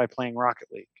Sideswipe by playing Rocket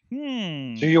League.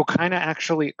 So you'll kind of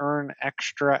actually earn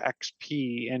extra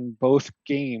XP in both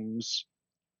games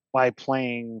by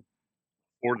playing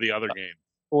or the other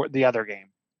game.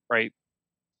 Right?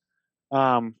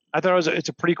 I thought it's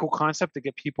a pretty cool concept to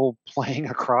get people playing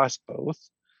across both.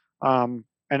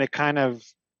 And it kind of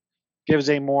gives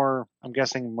a more, I'm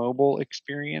guessing, mobile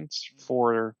experience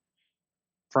for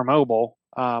mobile.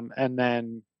 And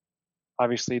then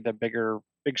obviously the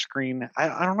big screen.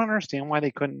 I don't understand why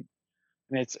they couldn't.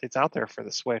 I mean, it's out there for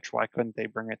the Switch. Why couldn't they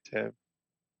bring it to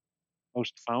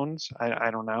most phones? I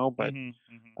don't know, but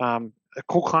a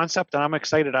cool concept, and I'm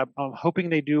excited. I'm hoping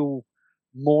they do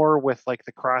more with like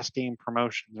the cross game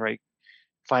promotions, right?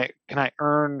 Can I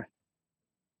earn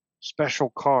special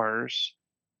cars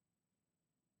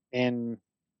in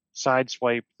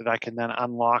Sideswipe that I can then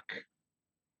unlock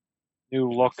new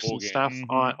looks and stuff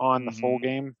on the full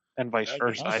game, and vice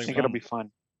versa. I think it'll be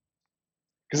fun.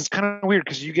 Because it's kind of weird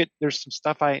because there's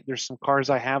some cars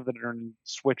I have that are in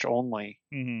Switch only.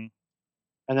 And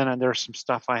then there's some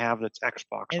stuff I have that's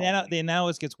Xbox. And then now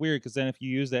it gets weird because then if you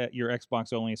use that your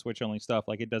Xbox only, Switch only stuff,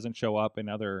 like it doesn't show up in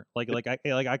other I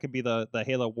could be the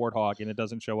Halo Warthog and it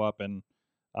doesn't show up in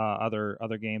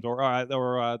other games, or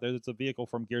there's a vehicle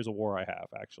from Gears of War I have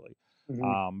actually,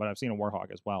 but I've seen a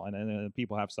Warthog as well, and then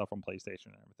people have stuff from PlayStation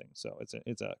and everything, so it's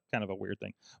a kind of a weird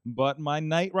thing. But my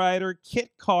Knight Rider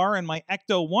kit car and my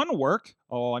Ecto 1 work.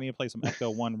 Oh, I need to play some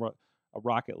Ecto 1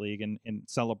 Rocket League in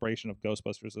celebration of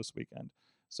Ghostbusters this weekend.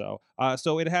 So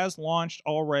it has launched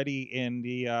already in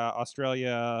the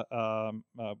Australia,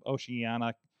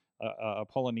 Oceania,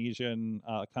 Polynesian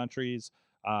countries.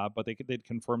 But they did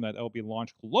confirm that it'll be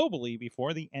launched globally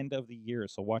before the end of the year.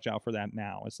 So watch out for that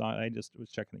now. It's not. I just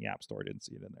was checking the App Store, didn't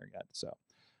see it in there yet. So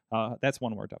that's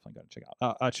one we're definitely going to check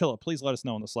out. Chilla, please let us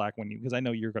know in the Slack because I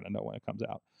know you're going to know when it comes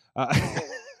out. All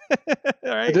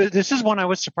right. This is one I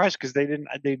was surprised because they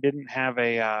didn't have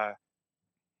a.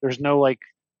 There's no like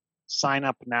sign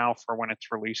up now for when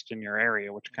it's released in your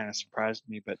area, which kind of surprised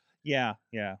me. But yeah.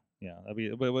 That'd be,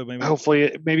 maybe.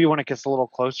 Hopefully, maybe when it gets a little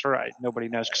closer, nobody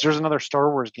knows because there's another Star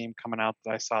Wars game coming out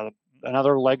that I saw.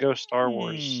 Another Lego Star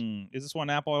Wars. Is this one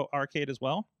Apple Arcade as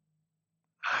well?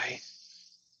 I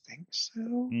think so.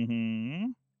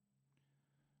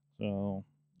 So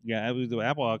yeah, the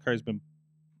Apple Arcade's been.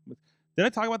 Did I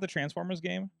talk about the Transformers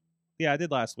game? Yeah, I did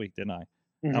last week, didn't I?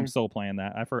 I'm still playing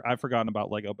that. I've forgotten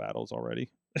about Lego Battles already.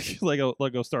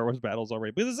 Lego Star Wars Battles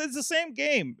already. But it's the same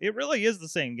game. It really is the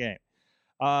same game.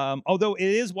 Although it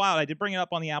is wild. I did bring it up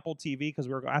on the Apple TV because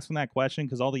we were asking that question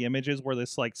because all the images were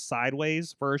this like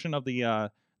sideways version of the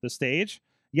stage.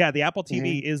 Yeah, the Apple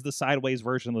TV is the sideways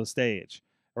version of the stage,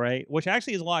 right? Which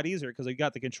actually is a lot easier because you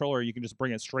got the controller. You can just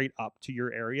bring it straight up to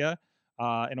your area.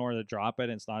 in order to drop it.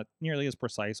 And it's not nearly as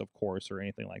precise, of course, or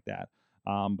anything like that.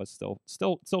 But still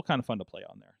kind of fun to play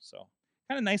on there. So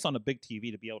kind of nice on a big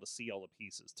TV to be able to see all the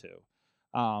pieces too.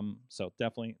 So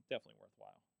definitely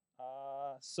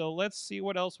worthwhile. So let's see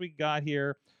what else we got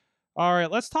here. All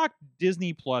right, let's talk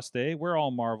Disney Plus Day. We're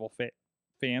all Marvel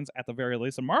fans at the very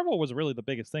least, and Marvel was really the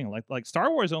biggest thing. Like Star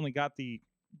Wars only got the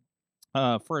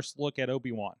first look at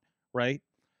Obi-Wan, right?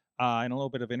 And a little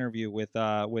bit of interview with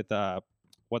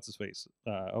what's his face,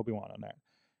 Obi-Wan on that.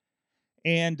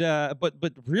 And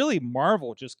but really,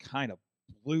 Marvel just kind of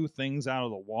blew things out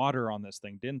of the water on this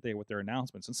thing, didn't they, with their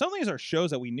announcements? And some of these are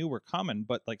shows that we knew were coming,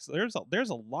 but like so there's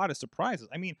a lot of surprises.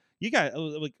 I mean, you guys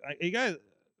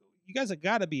have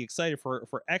got to be excited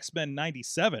for X-Men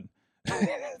 97.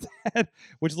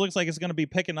 Which looks like it's going to be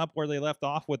picking up where they left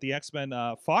off with the X-Men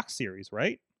Fox series,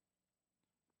 right?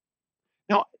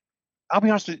 No, I'll be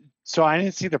honest with you. So I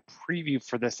didn't see the preview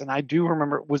for this, and I do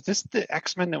remember. Was this the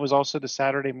X-Men that was also the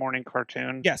Saturday morning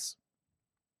cartoon? Yes.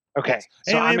 Okay, Yes.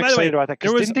 so And I'm by the way, excited about that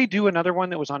because there was- didn't they do another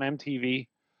one that was on MTV?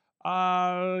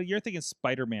 You're thinking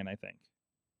Spider-Man, I think.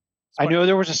 I know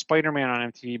there was a Spider-Man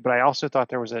on MTV, but I also thought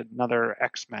there was another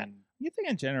X-Men. You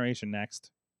thinking Generation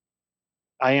Next?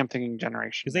 I am thinking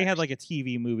Generation Because they had Next. like a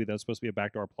TV movie that was supposed to be a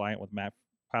backdoor pilot with Matt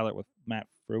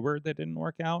Fruber that didn't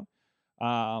work out.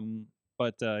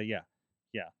 But yeah,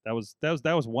 that was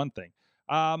one thing.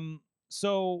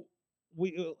 So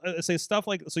we say stuff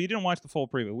like, so you didn't watch the full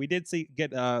preview. We did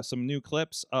get some new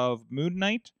clips of Moon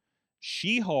Knight,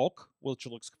 She-Hulk, which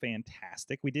looks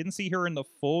fantastic. We didn't see her in the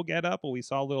full getup, but we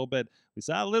saw a little bit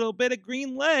of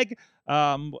green leg.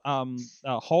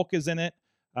 Hulk is in it.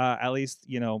 At least,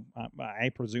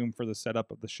 I presume for the setup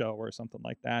of the show or something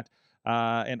like that.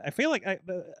 And I feel like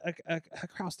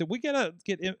Kraus, did we get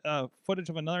footage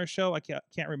of another show? I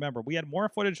can't remember. We had more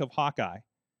footage of Hawkeye.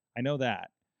 I know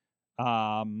that.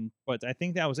 But I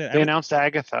think that was it. They announced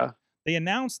Agatha. They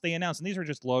announced, and these are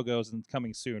just logos and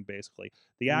coming soon, basically.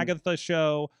 The Agatha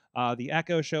show, the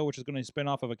Echo show, which is going to spin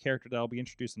off of a character that will be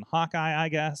introduced in Hawkeye, I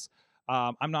guess.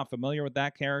 I'm not familiar with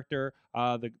that character.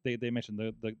 They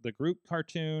mentioned the Groot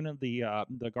cartoon,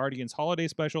 the Guardians holiday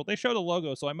special. They showed a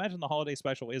logo, so I imagine the holiday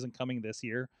special isn't coming this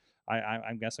year.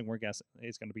 I'm guessing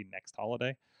it's going to be next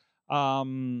holiday.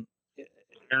 Ironheart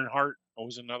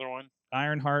was another one.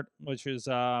 Ironheart, which is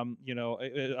we saw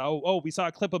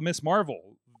a clip of Miss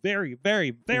Marvel. Very,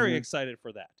 very, very excited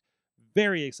for that.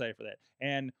 Very excited for that.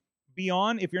 And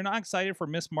beyond, if you're not excited for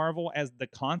Miss Marvel as the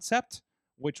concept,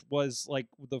 which was like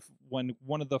one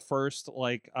of the first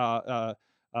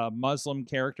Muslim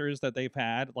characters that they've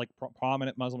had, like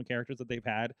prominent Muslim characters that they've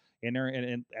had in there,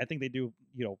 and I think they do,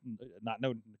 not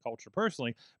know the culture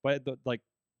personally, but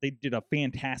they did a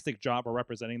fantastic job of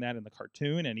representing that in the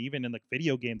cartoon and even in the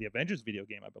video game, the Avengers video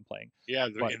game I've been playing. Yeah,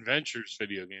 the Avengers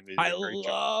video game. I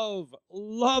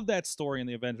love that story in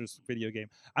the Avengers video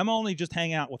game. I'm only just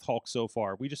hanging out with Hulk so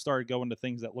far. We just started going to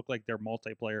things that look like they're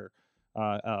multiplayer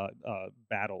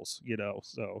battles,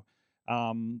 so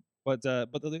but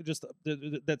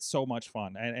that's so much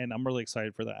fun, and I'm really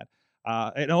excited for that.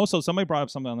 And also somebody brought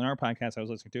up something on our podcast I was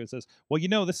listening to. It says, well,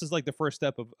 this is like the first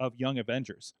step of Young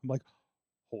Avengers. I'm like,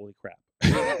 holy crap.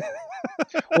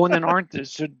 Well, and then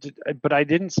but I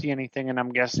didn't see anything, and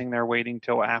I'm guessing they're waiting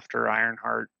till after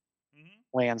Ironheart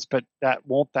lands, but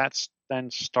won't that then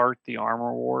start the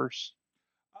Armor Wars?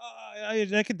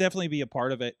 That could definitely be a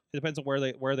part of it. It depends on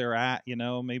where they're at.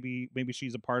 Maybe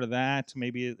she's a part of that.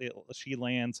 Maybe she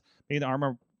lands. Maybe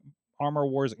the Armor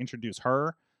Wars introduce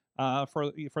her.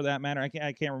 For that matter, I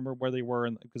can't remember where they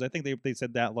were because I think they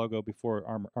said that logo before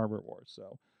Armor Wars.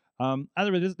 So,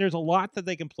 either way, there's a lot that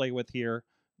they can play with here.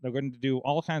 They're going to do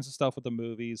all kinds of stuff with the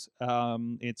movies.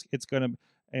 It's going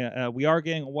to. We are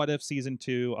getting What If season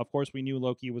 2. Of course, we knew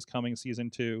Loki was coming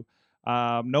season 2.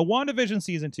 No WandaVision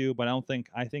season 2, but I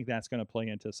think that's going to play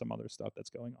into some other stuff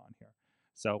that's going on here.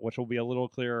 So, which will be a little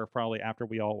clearer probably after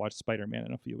we all watch Spider-Man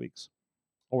in a few weeks,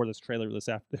 or this trailer this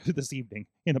evening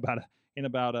in about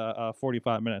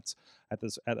 45 minutes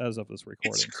as of this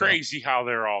recording. It's crazy how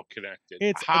they're all connected.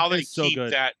 It's they so keep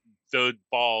good. the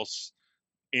balls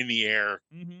in the air.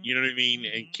 Mm-hmm. You know what I mean?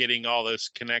 And getting all those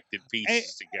connected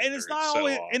pieces together. And it's not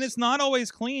always awesome. and it's not always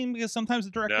clean because sometimes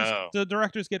the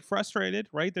directors get frustrated,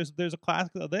 right? There's a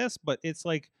classic of this, but it's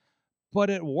like, but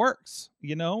it works,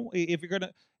 if you're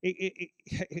gonna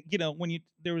when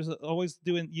there was always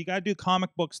you got to do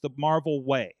comic books the Marvel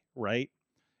way, right?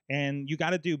 And you got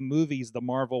to do movies the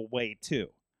Marvel way too,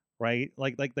 right?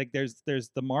 Like there's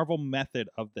the Marvel method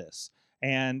of this.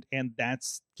 And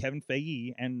that's Kevin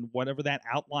Feige and whatever that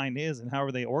outline is and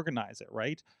however they organize it,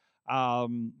 right?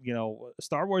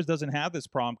 Star Wars doesn't have this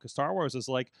problem because Star Wars is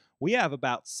like, we have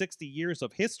about 60 years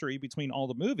of history between all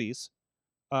the movies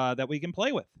that we can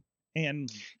play with.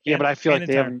 But I feel like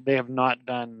they have not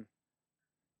done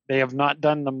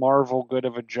the Marvel good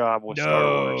of a job with Star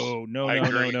Wars. No.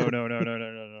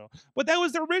 But that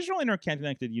was the original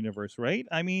interconnected universe, right?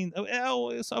 I mean,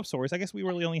 it's of sorts. I guess we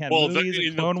really only had movies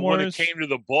and Clone Wars. When it came to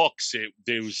the books, it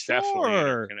was definitely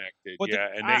interconnected. But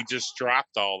they just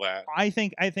dropped all that. I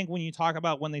think when you talk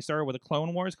about when they started with a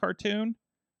Clone Wars cartoon,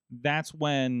 that's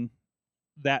when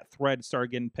that thread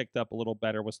started getting picked up a little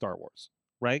better with Star Wars,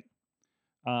 right?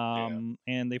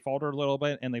 And they faltered a little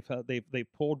bit, and they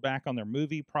pulled back on their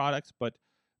movie products, but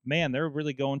man, they're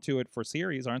really going to it for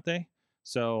series, aren't they?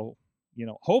 So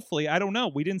hopefully, I don't know.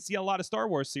 We didn't see a lot of Star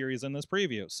Wars series in this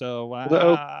preview, so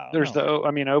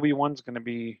Obi-Wan's going to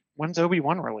be. When's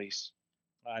Obi-Wan release?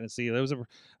 I didn't see. It was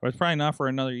probably not for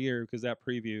another year because that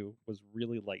preview was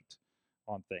really light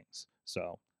on things.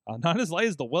 So not as light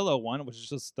as the Willow one, which is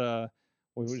just the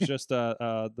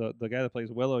guy that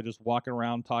plays Willow just walking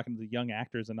around talking to the young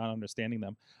actors and not understanding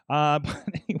them. But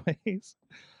anyways,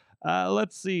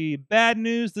 let's see. Bad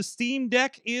news: the Steam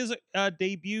Deck is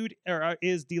debuted or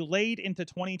is delayed into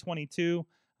 2022.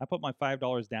 I put my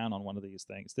 $5 down on one of these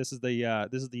things. This is the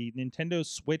Nintendo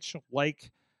Switch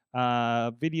like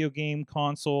video game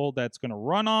console that's going to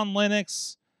run on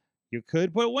Linux. You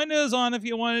could put Windows on if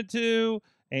you wanted to,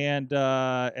 and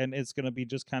it's going to be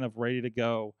just kind of ready to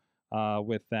go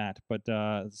with that. But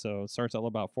so it starts at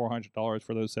about $400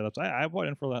 for those setups. I put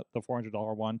in for the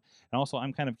 $400 one, and also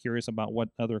I'm kind of curious about what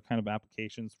other kind of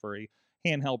applications for a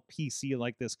handheld PC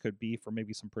like this could be for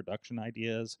maybe some production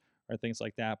ideas or things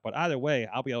like that. But either way,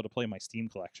 I'll be able to play my Steam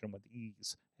collection with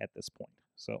ease at this point.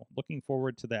 So looking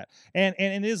forward to that. And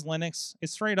it is Linux.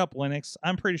 It's straight up Linux.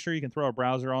 I'm pretty sure you can throw a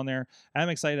browser on there. I'm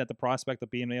excited at the prospect of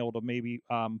being able to maybe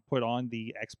put on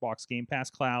the Xbox Game Pass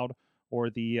Cloud or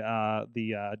the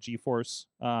GeForce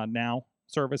Now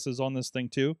services on this thing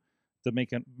too. To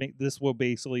make this will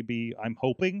basically be, I'm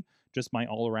hoping, just my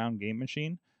all-around game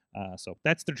machine. So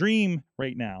that's the dream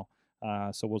right now.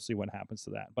 So we'll see what happens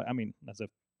to that. But I mean, as if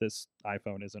this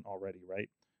iPhone isn't already, right?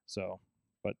 So,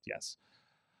 but yes.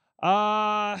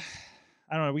 I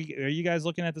don't know. Are you guys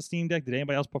looking at the Steam Deck? Did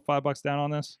anybody else put $5 down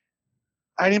on this?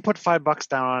 I didn't put $5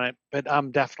 down on it, but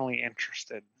I'm definitely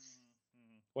interested.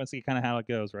 Want to see kind of how it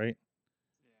goes, right?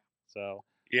 Yeah. So.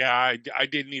 Yeah, I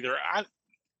didn't either.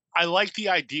 I like the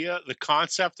idea, the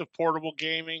concept of portable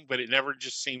gaming, but it never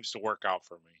just seems to work out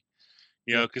for me.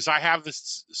 Because I have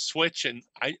this Switch and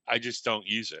I just don't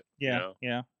use it. Yeah,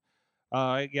 yeah.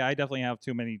 I definitely have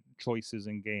too many choices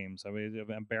in games. I mean,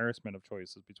 an embarrassment of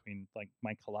choices between like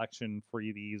my collection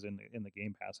freebies and in the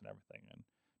Game Pass and everything, and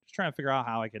just trying to figure out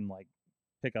how I can like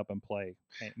pick up and play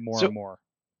more and more.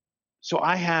 So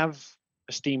I have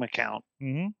a Steam account,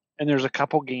 and there's a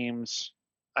couple games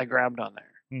I grabbed on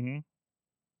there. Mm-hmm.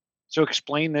 So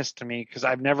explain this to me, because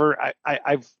I've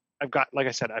got, like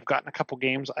I said, I've gotten a couple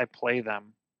games. I play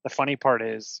them. The funny part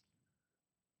is,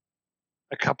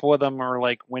 a couple of them are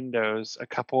like Windows. A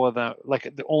couple of them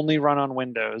they only run on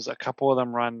Windows. A couple of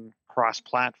them run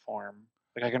cross-platform.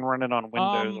 Like I can run it on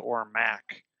Windows or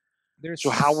Mac. So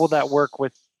how will that work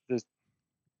with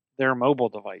their mobile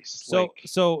device? So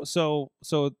it's going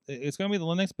to be the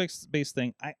Linux-based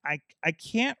thing. I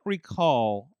can't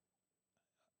recall.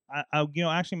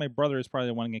 Actually, my brother is probably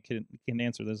the one that can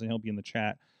answer this, and he'll be in the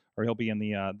chat or he'll be in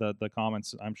the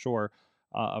comments, I'm sure,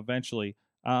 eventually.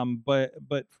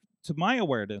 But to my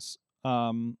awareness,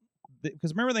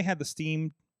 because remember they had the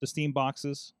Steam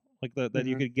boxes like that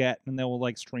you could get, and they will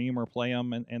like stream or play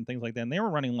them and things like that, and they were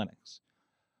running Linux.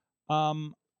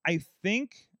 I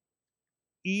think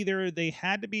either they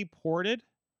had to be ported,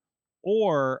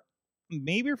 or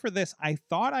maybe for this, I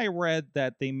thought I read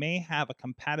that they may have a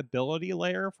compatibility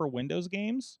layer for Windows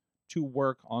games to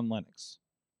work on Linux.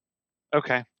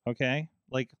 Okay.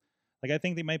 Like I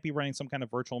think they might be running some kind of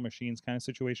virtual machines kind of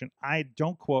situation.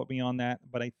 Don't quote me on that,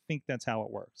 but I think that's how it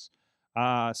works.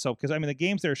 So because I mean the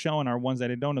games they're showing are ones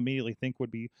that I don't immediately think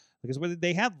would be, because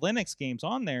they have Linux games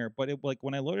on there, but like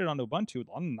when I loaded onto Ubuntu,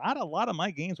 not a lot of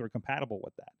my games were compatible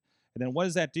with that. And then what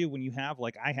does that do when you have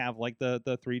I have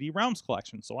the 3D Realms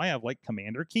collection? So I have like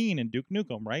Commander Keen and Duke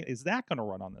Nukem, right? Is that going to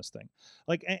run on this thing?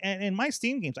 Like, and in my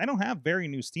Steam games, I don't have very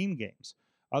new Steam games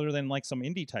other than like some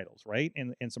indie titles, right?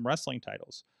 And some wrestling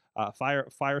titles.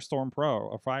 Firestorm Pro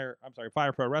or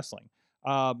Fire Pro Wrestling,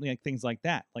 things like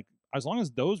that. Like as long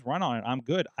as those run on it, I'm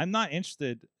good. I'm not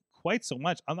interested quite so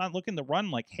much. I'm not looking to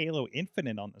run like Halo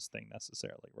Infinite on this thing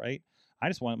necessarily, right? I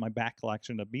just want my back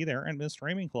collection to be there and the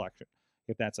streaming collection,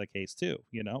 if that's the case too.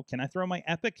 Can I throw my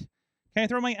Epic Can I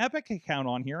throw my Epic account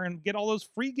on here and get all those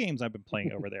free games I've been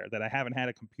playing over there that I haven't had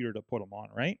a computer to put them on,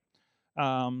 right?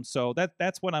 So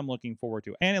that's what I'm looking forward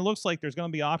to. And it looks like there's going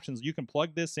to be options. You can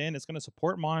plug this in. It's going to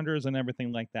support monitors and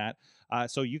everything like that.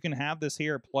 So you can have this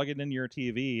here, plug it into your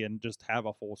TV, and just have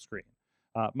a full screen.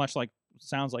 Much like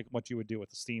sounds like what you would do with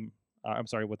the Steam. I'm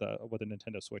sorry, with a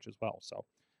Nintendo Switch as well. So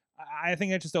I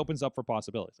think it just opens up for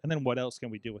possibilities. And then what else can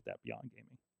we do with that beyond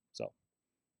gaming? So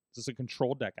this is a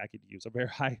control deck I could use, a very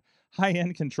high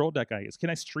end control deck I use. Can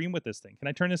I stream with this thing? Can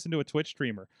I turn this into a Twitch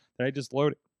streamer that I just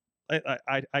load?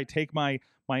 I take my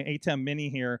ATEM Mini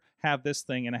here, have this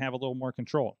thing, and I have a little more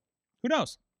control. Who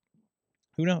knows?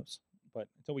 Who knows? But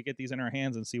until we get these in our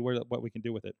hands and see what we can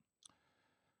do with it.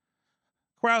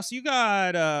 Kraus, you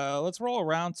got let's roll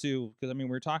around to, because I mean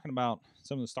we were talking about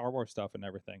some of the Star Wars stuff and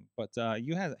everything, but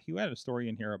you had a story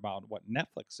in here about what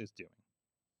Netflix is doing.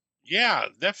 Yeah,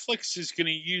 Netflix is going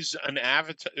to use an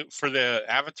Avatar for the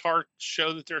Avatar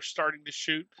show that they're starting to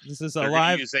shoot. This is They're a gonna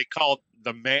live. use, they call it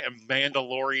the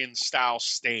Mandalorian style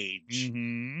stage,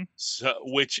 Mhm. so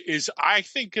which is I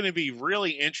think going to be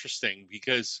really interesting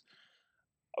because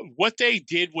what they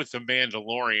did with the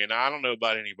Mandalorian, I don't know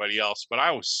about anybody else, but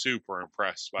I was super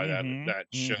impressed by that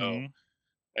show. Mhm.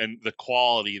 And the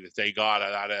quality that they got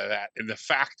out of that, and the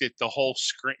fact that the whole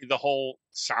screen, the whole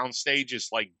sound stage is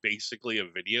like basically a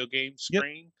video game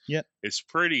screen. Yep. It's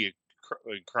pretty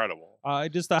incredible.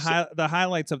 Just the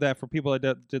highlights of that for people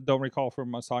that don't recall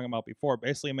from us talking about before.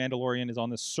 Basically, Mandalorian is on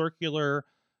this circular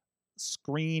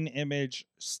screen image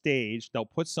stage. They'll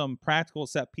put some practical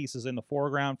set pieces in the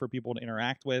foreground for people to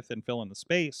interact with and fill in the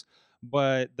space.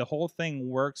 But the whole thing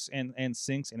works and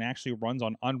syncs and actually runs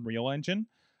on Unreal Engine,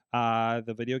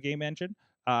 the video game engine.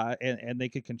 And they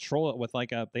could control it with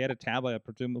they had a tablet,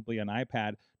 presumably an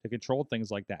iPad, to control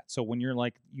things like that. So when you're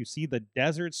you see the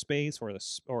desert space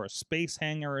or a space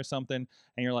hangar or something,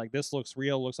 and you're like, this looks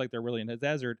real, looks like they're really in the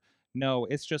desert. No,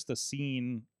 it's just a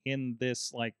scene in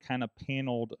this kind of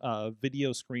paneled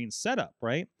video screen setup,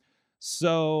 right?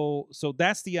 So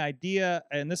that's the idea.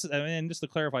 And this is, and just to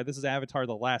clarify, this is Avatar: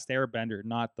 The Last Airbender,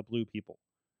 not the blue people.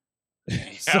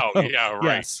 Yeah,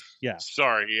 right. Yes, yeah.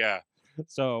 Sorry, yeah.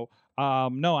 So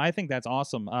no, I think that's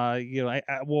awesome.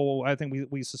 I think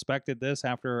we suspected this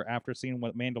after seeing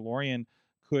what Mandalorian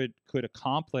could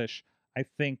accomplish. I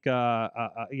think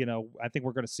I think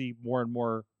we're going to see more and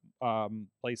more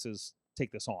places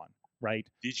take this on, right?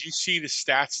 Did you see the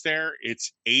stats there?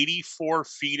 It's 84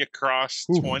 feet across,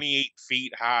 Ooh. 28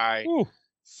 feet high, Ooh.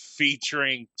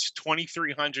 featuring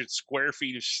 2,300 square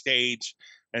feet of stage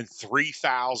and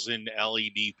 3,000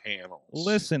 LED panels.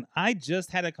 Listen, I just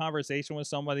had a conversation with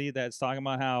somebody that's talking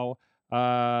about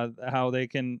how they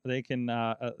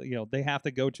have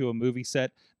to go to a movie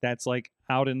set that's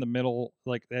out in the middle,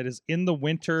 that is in the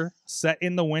winter, set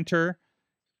in the winter,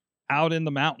 out in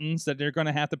the mountains, that they're going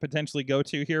to have to potentially go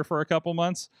to here for a couple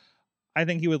months. I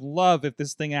think he would love if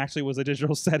this thing actually was a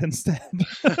digital set instead.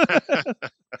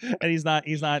 And he's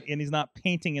not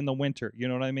painting in the winter. You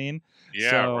know what I mean?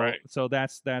 Yeah, right. So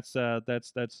that's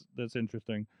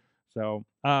interesting. So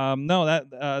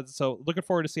so looking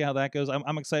forward to see how that goes.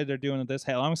 I'm excited they're doing this.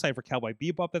 Hell, I'm excited for Cowboy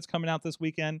Bebop that's coming out this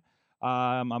weekend.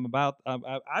 I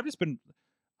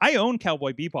own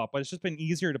Cowboy Bebop, but it's just been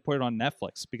easier to put it on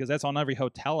Netflix because that's on every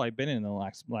hotel I've been in the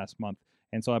last month.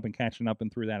 And so I've been catching up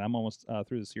and through that. I'm almost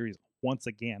through the series once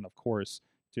again, of course,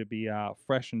 to be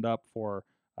freshened up for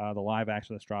the live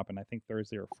action that's dropping, I think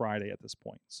Thursday or Friday at this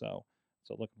point. So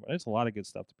there's a lot of good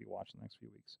stuff to be watching the next few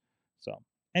weeks. So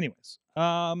anyways,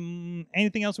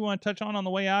 anything else we want to touch on the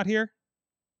way out here?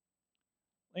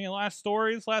 Any last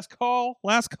stories? Last call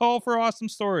for awesome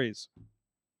stories.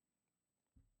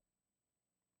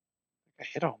 I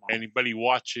hit all mine. Anybody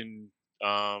watching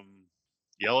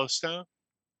Yellowstone?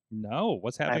 No,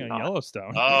 what's happening on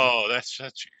Yellowstone? Oh, that's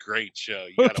such a great show.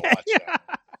 You gotta watch that.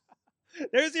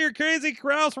 There's your Crazy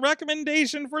Kraus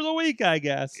recommendation for the week, I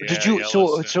guess. Yeah, did you?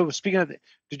 So speaking of,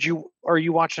 are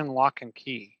you watching Lock and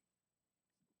Key?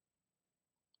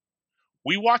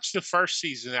 We watched the first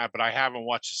season of that, but I haven't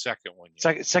watched the second one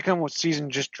yet. Second season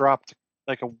just dropped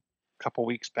a couple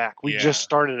weeks back. We just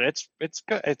started it. It's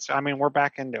good. We're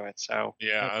back into it. So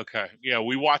yeah, okay. Yeah,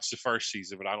 we watched the first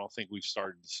season, but I don't think we've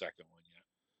started the second one yet.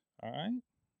 All right.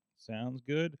 Sounds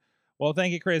good. Well,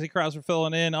 thank you, Crazy Kraus, for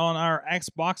filling in on our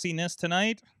Xboxiness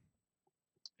tonight.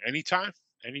 Anytime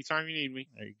you need me.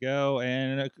 There you go.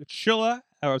 And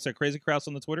Crazy Kraus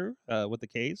on the Twitter with the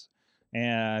K's.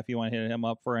 And if you want to hit him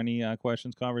up for any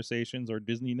questions, conversations, or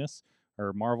Disneyness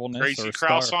or Marvelness, Crazy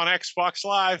Kraus on Xbox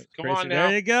Live. Come on now.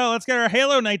 There you go. Let's get our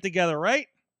Halo night together, right?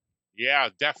 Yeah,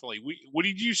 definitely. What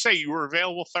did you say? You were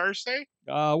available Thursday?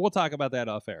 We'll talk about that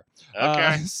off air.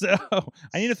 Okay. So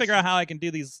I need to figure out how I can do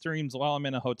these streams while I'm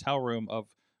in a hotel room of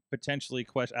potentially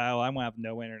question. Oh, I'm gonna have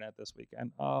no internet this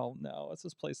weekend. Oh no, it's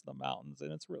this place in the mountains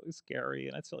and it's really scary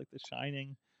and it's like The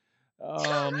Shining.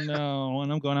 Oh no,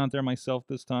 and I'm going out there myself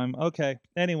this time. Okay.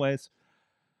 Anyways,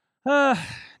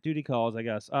 duty calls, I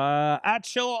guess. At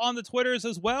Chill on the Twitters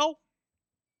as well.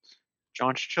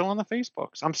 John Chill on the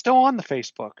Facebooks. I'm still on the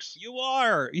Facebooks. You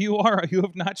are. You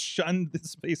have not shunned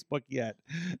this Facebook yet.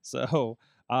 So,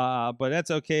 but that's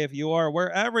okay if you are,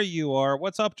 wherever you are.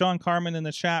 What's up, John Carmen in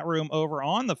the chat room over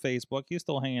on the Facebook? He's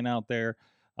still hanging out there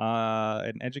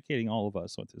and educating all of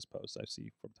us with his posts I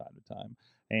see from time to time.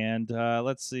 And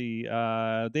let's see.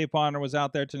 Dave Bonner was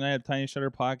out there tonight at Tiny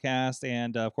Shutter Podcast.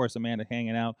 And, of course, Amanda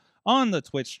hanging out on the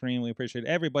Twitch stream. We appreciate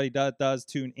everybody that does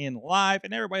tune in live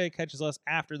and everybody that catches us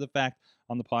after the fact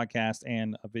on the podcast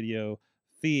and video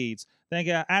feeds. Thank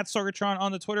you at Sorgatron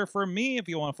on the Twitter for me if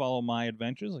you want to follow my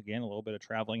adventures. Again, a little bit of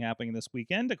traveling happening this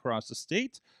weekend across the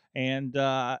state and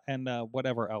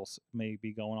whatever else may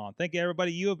be going on. Thank you,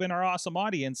 everybody. You have been our awesome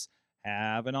audience.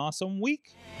 Have an awesome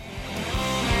week.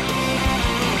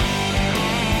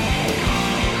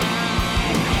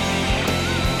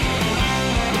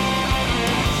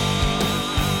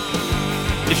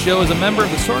 This show is a member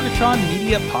of the Sorgatron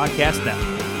Media Podcast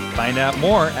Network. Find out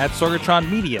more at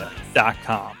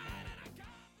sorgatronmedia.com.